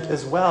fulfillment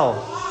as well.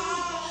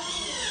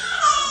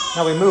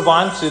 Now we move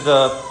on to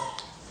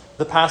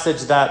the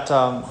passage that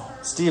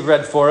Steve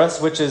read for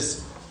us, which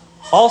is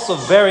also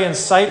very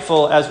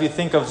insightful as we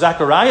think of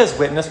Zechariah's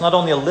witness. Not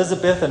only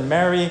Elizabeth and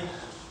Mary,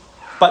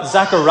 but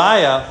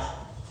Zechariah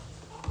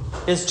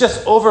is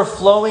just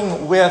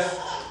overflowing with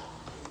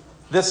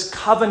this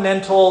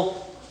covenantal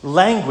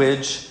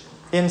language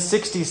in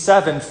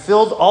 67,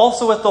 filled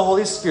also with the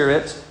Holy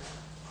Spirit.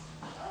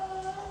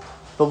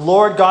 The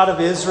Lord God of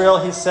Israel,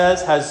 he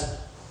says, has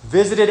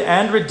visited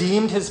and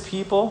redeemed his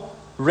people,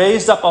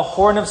 raised up a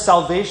horn of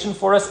salvation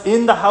for us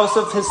in the house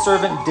of his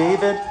servant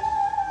David,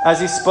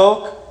 as he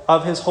spoke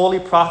of his holy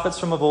prophets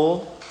from of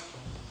old.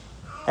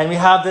 And we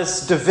have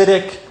this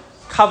Davidic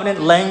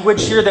covenant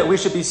language here that we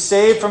should be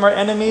saved from our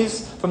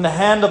enemies, from the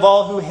hand of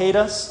all who hate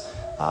us,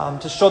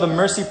 to show the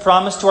mercy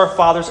promised to our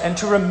fathers, and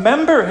to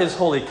remember his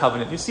holy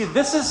covenant. You see,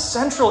 this is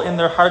central in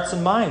their hearts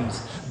and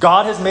minds.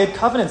 God has made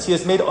covenants. He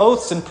has made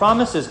oaths and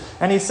promises.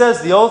 And he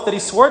says the oath that he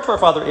swore to our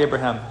father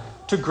Abraham,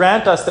 to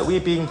grant us that we,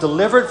 being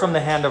delivered from the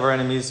hand of our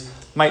enemies,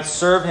 might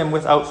serve him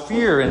without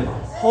fear in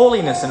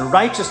holiness and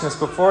righteousness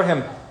before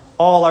him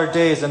all our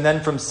days. And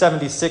then from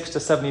 76 to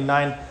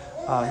 79,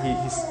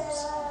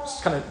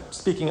 he's kind of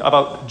speaking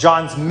about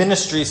John's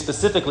ministry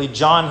specifically.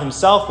 John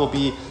himself will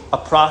be a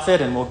prophet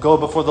and will go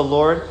before the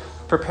Lord,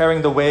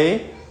 preparing the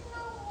way.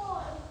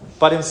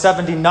 But in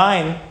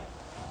 79,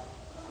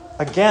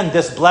 again,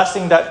 this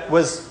blessing that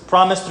was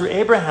promised through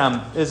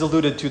Abraham is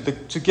alluded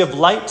to give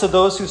light to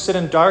those who sit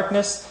in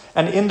darkness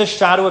and in the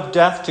shadow of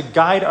death, to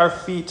guide our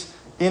feet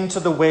into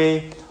the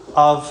way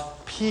of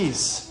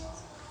peace.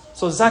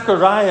 So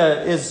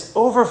Zechariah is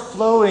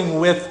overflowing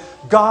with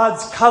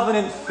God's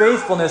covenant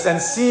faithfulness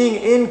and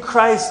seeing in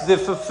Christ the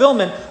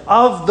fulfillment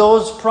of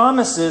those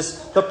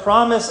promises, the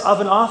promise of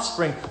an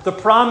offspring, the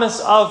promise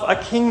of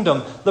a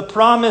kingdom, the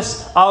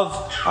promise of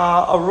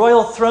a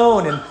royal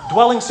throne and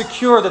dwelling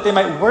secure, that they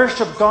might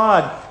worship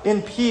God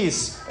in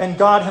peace, and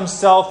God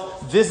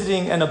himself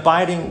visiting and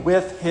abiding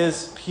with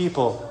his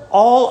people.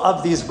 All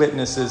of these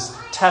witnesses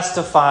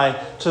testify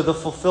to the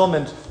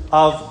fulfillment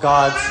of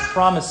God's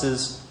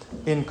promises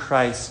in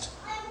Christ.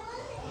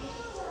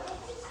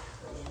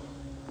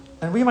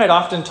 And we might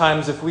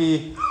oftentimes, if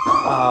we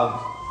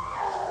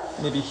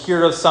maybe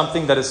hear of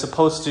something that is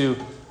supposed to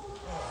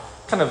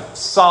kind of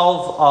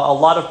solve a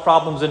lot of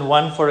problems in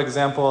one. For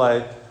example,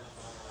 I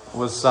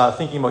was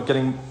thinking about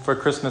getting for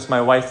Christmas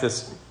my wife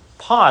this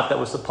pot that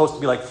was supposed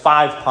to be like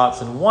 5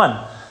 pots in one.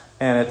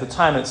 And at the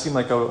time, it seemed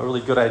like a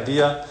really good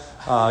idea.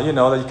 That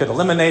you could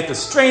eliminate the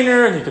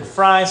strainer and you could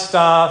fry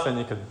stuff and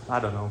you could, I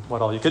don't know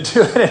what all you could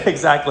do in it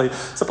exactly.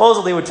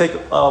 Supposedly it would take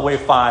away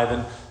 5.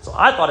 And so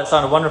I thought it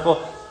sounded wonderful.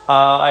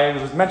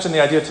 I mentioned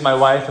the idea to my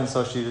wife, and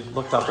so she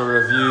looked up a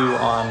review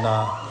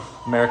on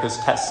America's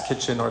Test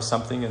Kitchen or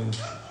something, and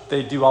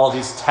they do all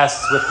these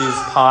tests with these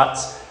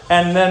pots,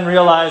 and then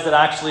realized that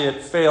actually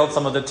it failed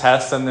some of the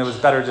tests, and it was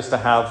better just to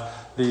have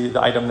the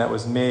item that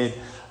was made.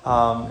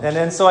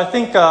 And so I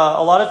think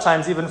a lot of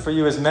times, even for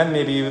you as men,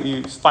 maybe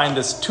you find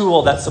this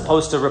tool that's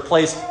supposed to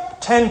replace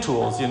 10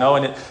 tools,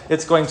 and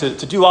it's going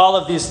to do all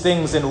of these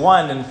things in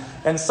one.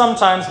 And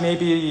sometimes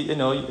maybe,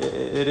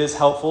 it is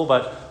helpful,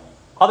 but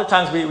other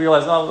times we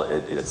realize,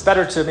 it's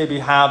better to maybe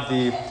have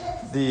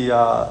the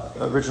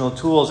original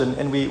tools,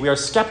 and we are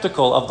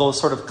skeptical of those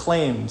sort of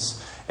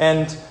claims.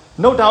 And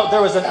no doubt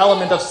there was an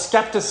element of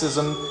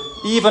skepticism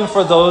even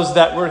for those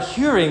that were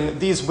hearing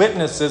these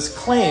witnesses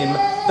claim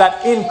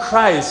that in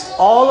Christ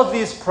all of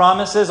these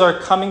promises are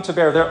coming to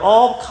bear. They're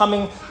all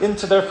coming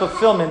into their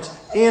fulfillment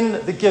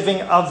in the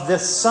giving of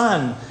this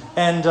Son.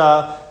 And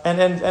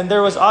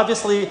there was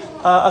obviously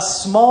a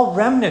small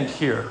remnant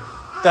here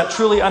that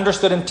truly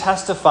understood and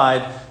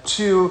testified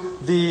to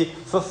the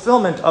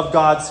fulfillment of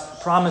God's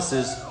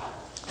promises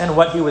and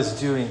what he was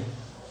doing.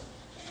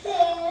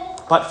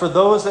 But for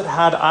those that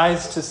had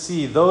eyes to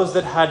see, those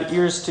that had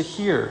ears to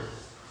hear,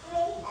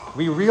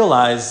 we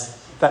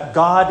realize that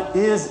God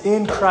is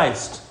in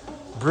Christ,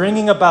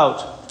 bringing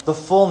about the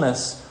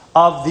fullness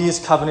of these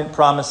covenant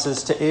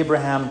promises to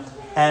Abraham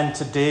and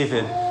to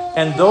David.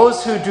 And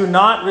those who do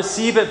not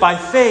receive it by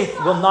faith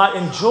will not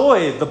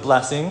enjoy the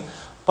blessing,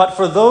 But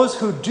for those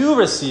who do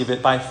receive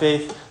it by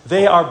faith,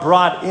 they are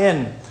brought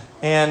in.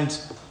 And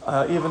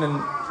even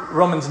in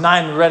Romans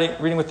 9,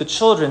 reading with the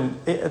children,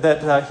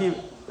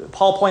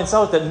 Paul points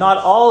out that not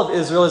all of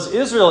Israel is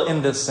Israel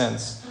in this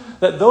sense.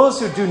 That those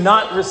who do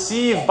not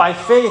receive by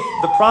faith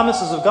the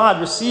promises of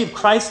God, receive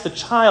Christ the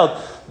child,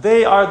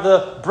 they are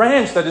the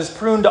branch that is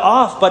pruned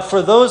off. But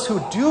for those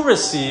who do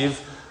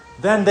receive,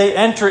 then they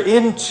enter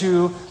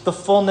into the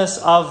fullness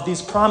of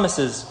these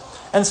promises.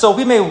 And so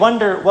we may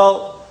wonder,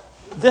 well,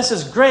 this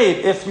is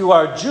great if you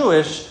are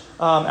Jewish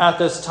at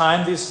this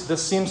time.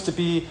 This seems to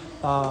be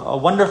a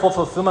wonderful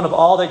fulfillment of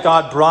all that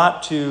God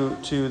brought to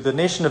the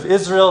nation of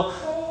Israel.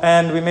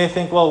 And we may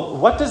think, well,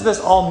 what does this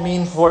all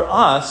mean for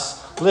us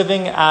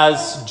living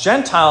as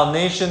Gentile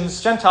nations,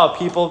 Gentile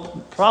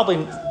people? Probably,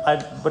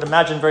 I would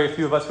imagine very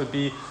few of us would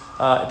be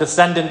a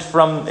descendant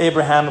from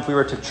Abraham if we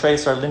were to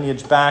trace our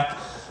lineage back.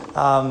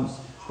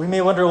 We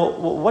may wonder, well,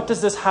 what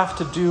does this have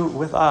to do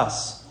with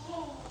us?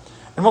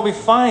 And what we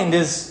find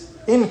is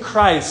in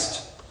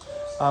Christ,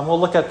 we'll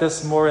look at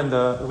this more in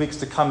the weeks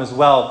to come as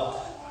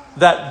well,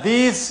 that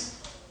these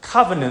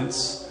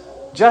covenants,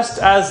 just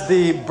as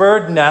the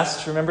bird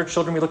nest, remember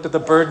children, we looked at the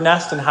bird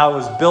nest and how it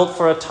was built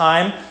for a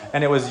time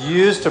and it was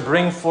used to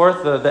bring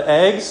forth the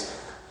eggs.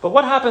 But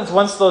what happens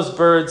once those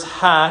birds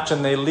hatch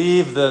and they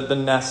leave the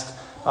nest?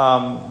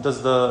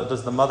 Does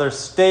the mother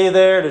stay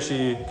there? Does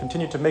she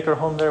continue to make her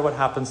home there? What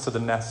happens to the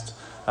nest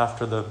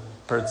after the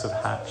birds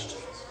have hatched?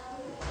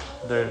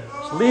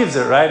 She leaves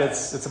it, right?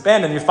 It's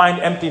abandoned. You find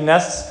empty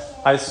nests.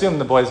 I assume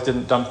the boys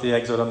didn't dump the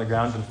eggs out on the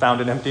ground and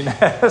found an empty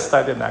nest.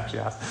 I didn't actually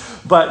ask.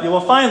 But you will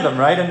find them,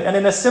 right? And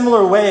in a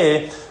similar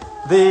way,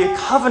 the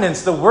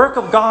covenants, the work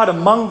of God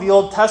among the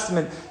Old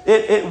Testament,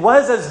 it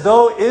was as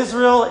though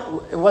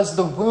Israel was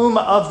the womb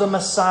of the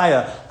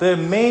Messiah. The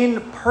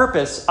main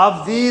purpose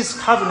of these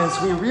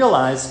covenants, we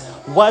realize,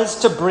 was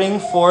to bring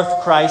forth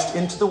Christ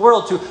into the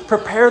world, to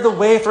prepare the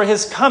way for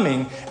his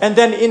coming. And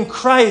then in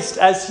Christ,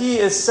 as he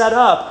is set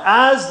up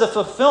as the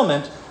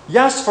fulfillment,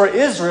 yes, for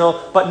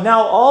Israel, but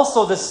now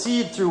also the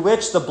seed through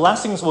which the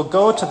blessings will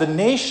go to the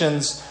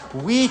nations,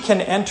 we can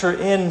enter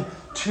in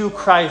to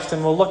Christ.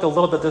 And we'll look a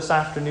little bit this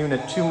afternoon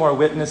at two more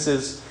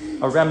witnesses,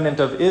 a remnant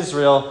of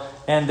Israel,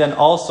 and then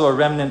also a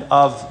remnant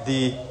of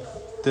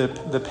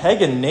the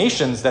pagan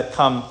nations that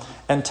come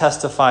and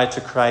testify to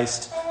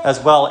Christ as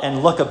well,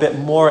 and look a bit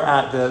more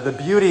at the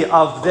beauty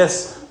of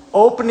this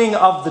opening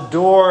of the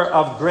door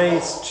of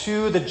grace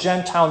to the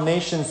Gentile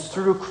nations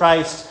through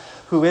Christ,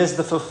 who is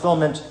the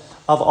fulfillment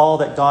of all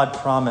that God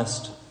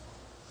promised.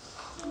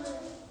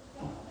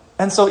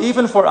 And so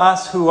even for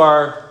us who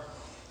are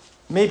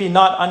maybe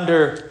not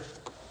under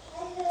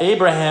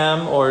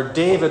Abraham or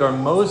David or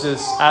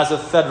Moses as a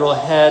federal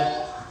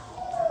head,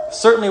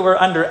 certainly we're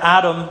under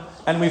Adam,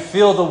 and we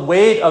feel the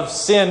weight of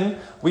sin.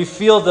 We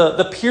feel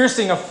the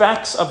piercing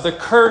effects of the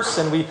curse,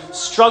 and we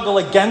struggle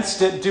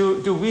against it.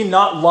 Do we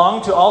not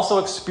long to also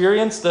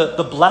experience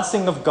the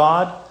blessing of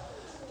God?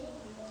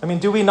 I mean,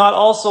 do we not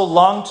also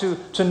long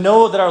to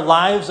know that our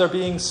lives are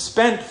being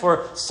spent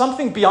for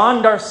something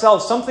beyond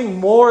ourselves, something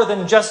more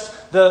than just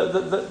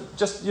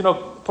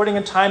putting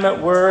in time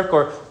at work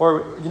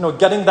or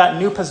getting that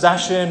new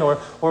possession or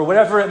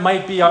whatever it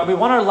might be? We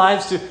want our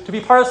lives to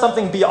be part of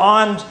something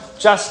beyond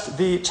just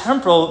the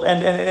temporal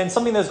and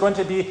something that's going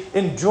to be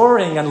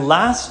enduring and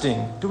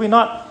lasting. Do we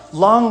not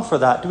long for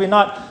that? Do we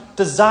not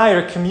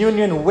desire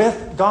communion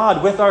with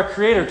God, with our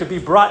Creator, to be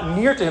brought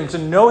near to him, to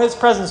know his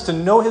presence, to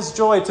know his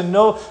joy, to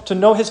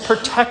know his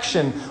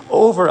protection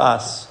over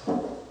us?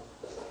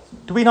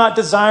 Do we not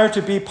desire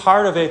to be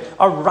part of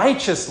a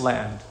righteous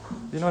land?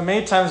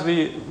 Many times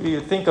we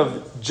think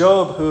of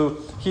Job, who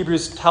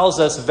Hebrews tells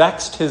us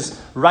vexed his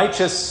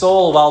righteous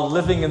soul while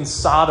living in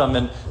Sodom.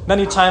 And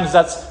many times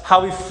that's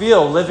how we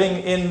feel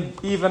living in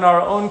even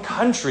our own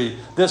country.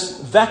 This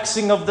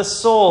vexing of the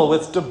soul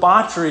with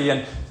debauchery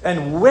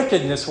and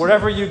wickedness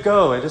wherever you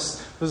go. I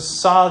just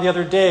saw the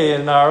other day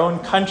in our own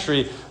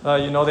country,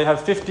 they have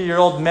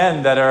 50-year-old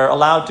men that are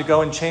allowed to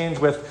go and change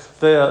with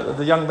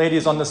the young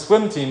ladies on the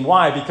swim team.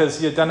 Why? Because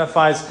he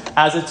identifies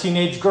as a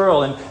teenage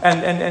girl.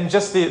 And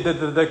just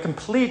the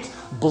complete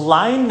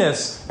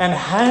blindness and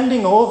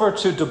handing over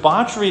to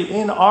debauchery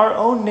in our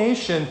own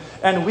nation.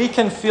 And we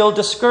can feel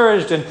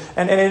discouraged.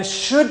 And it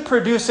should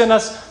produce in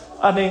us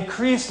an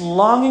increased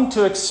longing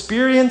to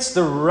experience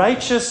the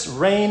righteous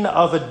reign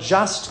of a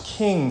just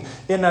king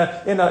in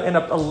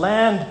a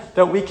land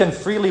that we can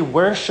freely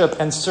worship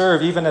and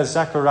serve, even as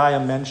Zechariah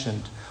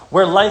mentioned,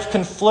 where life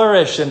can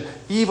flourish and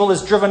evil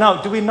is driven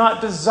out. Do we not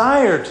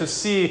desire to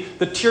see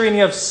the tyranny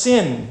of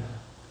sin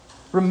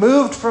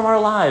removed from our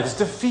lives,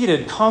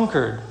 defeated,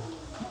 conquered?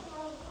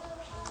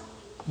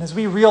 And as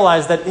we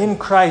realize that in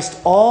Christ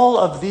all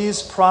of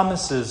these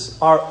promises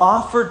are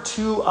offered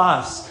to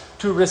us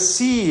to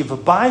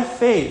receive by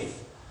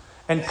faith,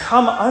 and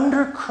come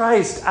under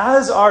Christ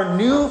as our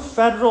new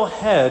federal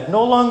head,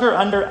 no longer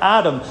under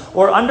Adam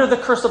or under the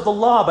curse of the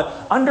law, but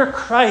under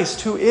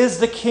Christ, who is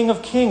the King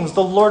of Kings,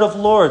 the Lord of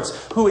Lords,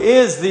 who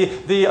is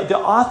the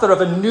author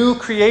of a new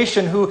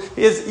creation, who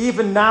is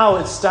even now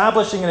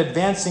establishing and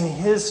advancing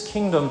his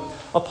kingdom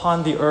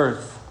upon the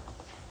earth.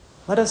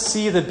 Let us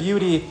see the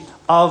beauty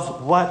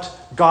of what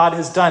God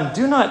has done.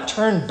 Do not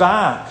turn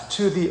back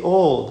to the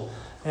old.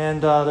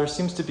 And there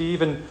seems to be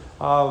even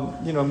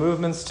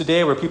movements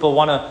today where people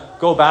want to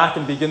go back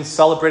and begin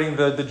celebrating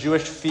the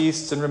Jewish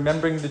feasts and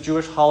remembering the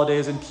Jewish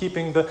holidays and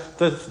keeping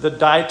the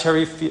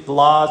dietary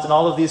laws and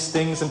all of these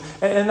things.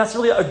 And that's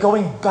really a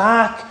going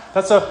back.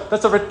 That's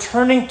a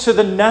returning to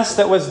the nest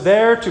that was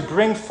there to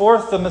bring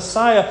forth the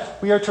Messiah.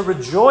 We are to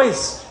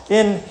rejoice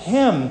in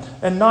him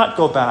and not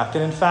go back.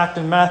 And in fact,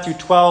 in Matthew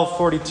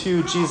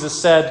 12:42, Jesus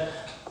said,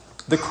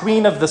 "The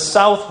queen of the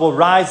south will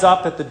rise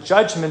up at the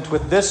judgment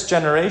with this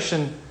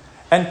generation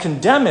and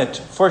condemn it,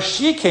 for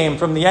she came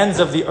from the ends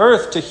of the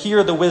earth to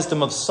hear the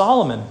wisdom of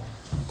Solomon.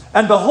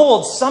 And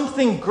behold,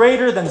 something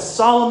greater than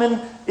Solomon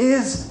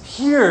is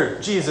here,"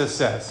 Jesus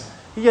says.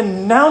 He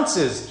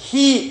announces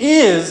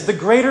he is the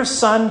greater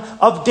son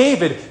of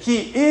David.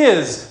 He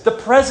is the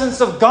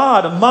presence of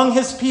God among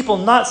his people,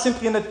 not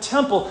simply in a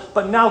temple,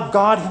 but now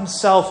God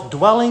himself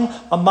dwelling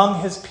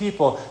among his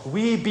people.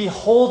 We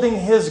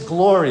beholding his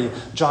glory,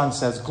 John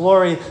says,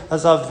 glory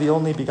as of the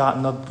only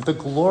begotten, the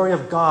glory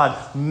of God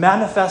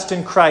manifest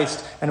in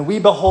Christ. And we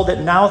behold it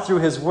now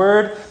through his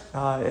word,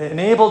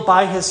 enabled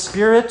by his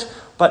Spirit.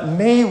 But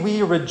may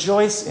we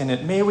rejoice in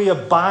it. May we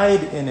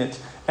abide in it.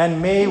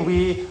 And may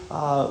we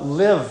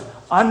live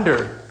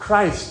under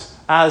Christ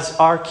as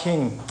our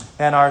King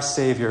and our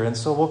Savior. And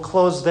so we'll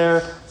close there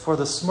for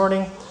this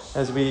morning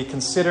as we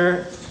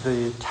consider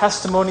the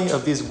testimony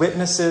of these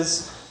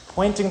witnesses,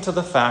 pointing to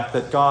the fact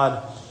that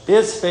God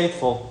is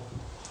faithful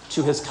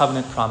to his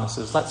covenant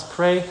promises. Let's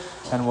pray,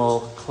 and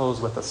we'll close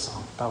with a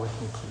song. Bow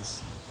with me,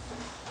 please.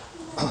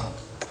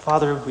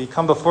 Father, we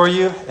come before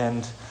you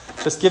and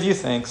just give you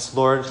thanks,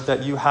 Lord,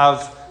 that you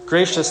have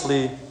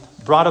graciously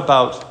brought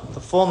about the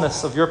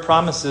fullness of your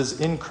promises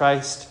in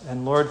Christ.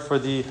 And Lord, for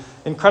the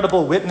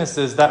incredible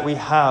witnesses that we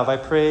have. I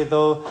pray,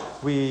 though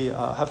we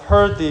have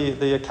heard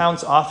the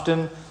accounts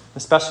often,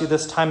 especially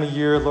this time of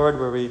year, Lord,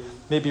 where we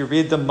maybe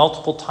read them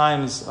multiple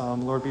times,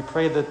 Lord, we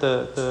pray that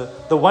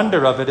the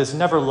wonder of it is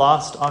never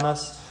lost on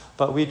us,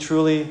 but we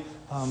truly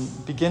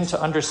begin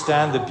to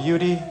understand the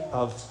beauty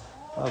of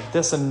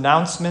this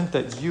announcement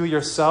that you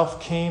yourself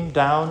came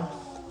down,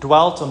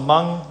 dwelt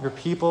among your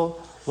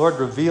people, Lord,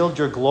 revealed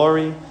your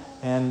glory,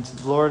 and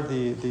Lord,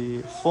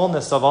 the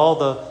fullness of all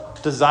the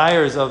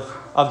desires of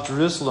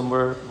Jerusalem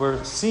were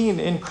seen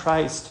in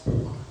Christ.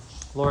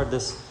 Lord,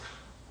 this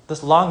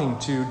longing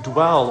to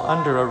dwell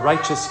under a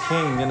righteous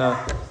king in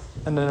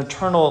an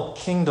eternal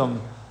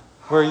kingdom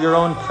where your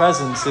own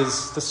presence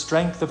is the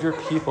strength of your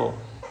people.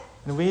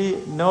 And we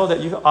know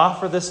that you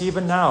offer this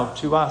even now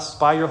to us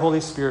by your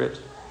Holy Spirit,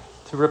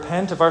 to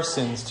repent of our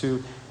sins,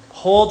 to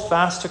hold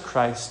fast to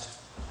Christ.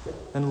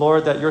 And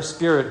Lord, that your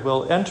Spirit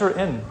will enter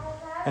in,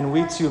 and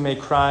we too may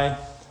cry,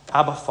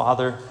 Abba,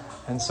 Father.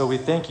 And so we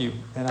thank you.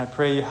 And I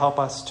pray you help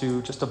us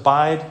to just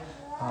abide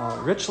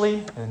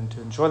richly and to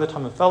enjoy the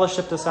time of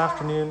fellowship this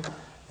afternoon.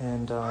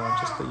 And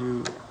just that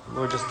you,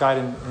 Lord, just guide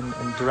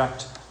and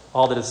direct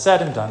all that is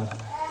said and done.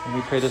 And we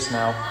pray this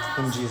now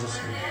in Jesus'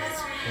 name.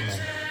 Amen.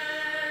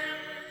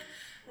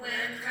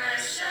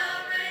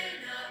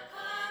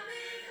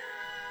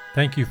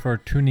 Thank you for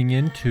tuning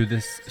in to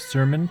this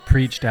sermon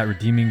preached at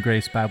Redeeming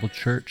Grace Bible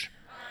Church.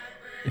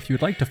 If you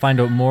would like to find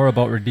out more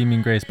about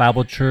Redeeming Grace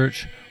Bible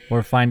Church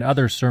or find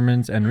other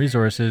sermons and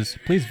resources,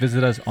 please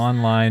visit us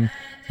online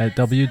at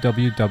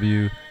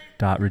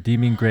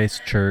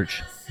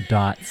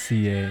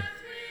www.redeeminggracechurch.ca.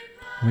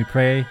 And we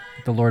pray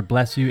that the Lord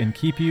bless you and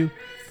keep you,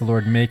 the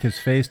Lord make his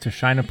face to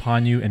shine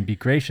upon you and be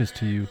gracious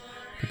to you,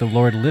 that the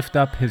Lord lift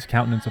up his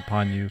countenance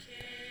upon you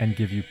and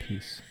give you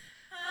peace.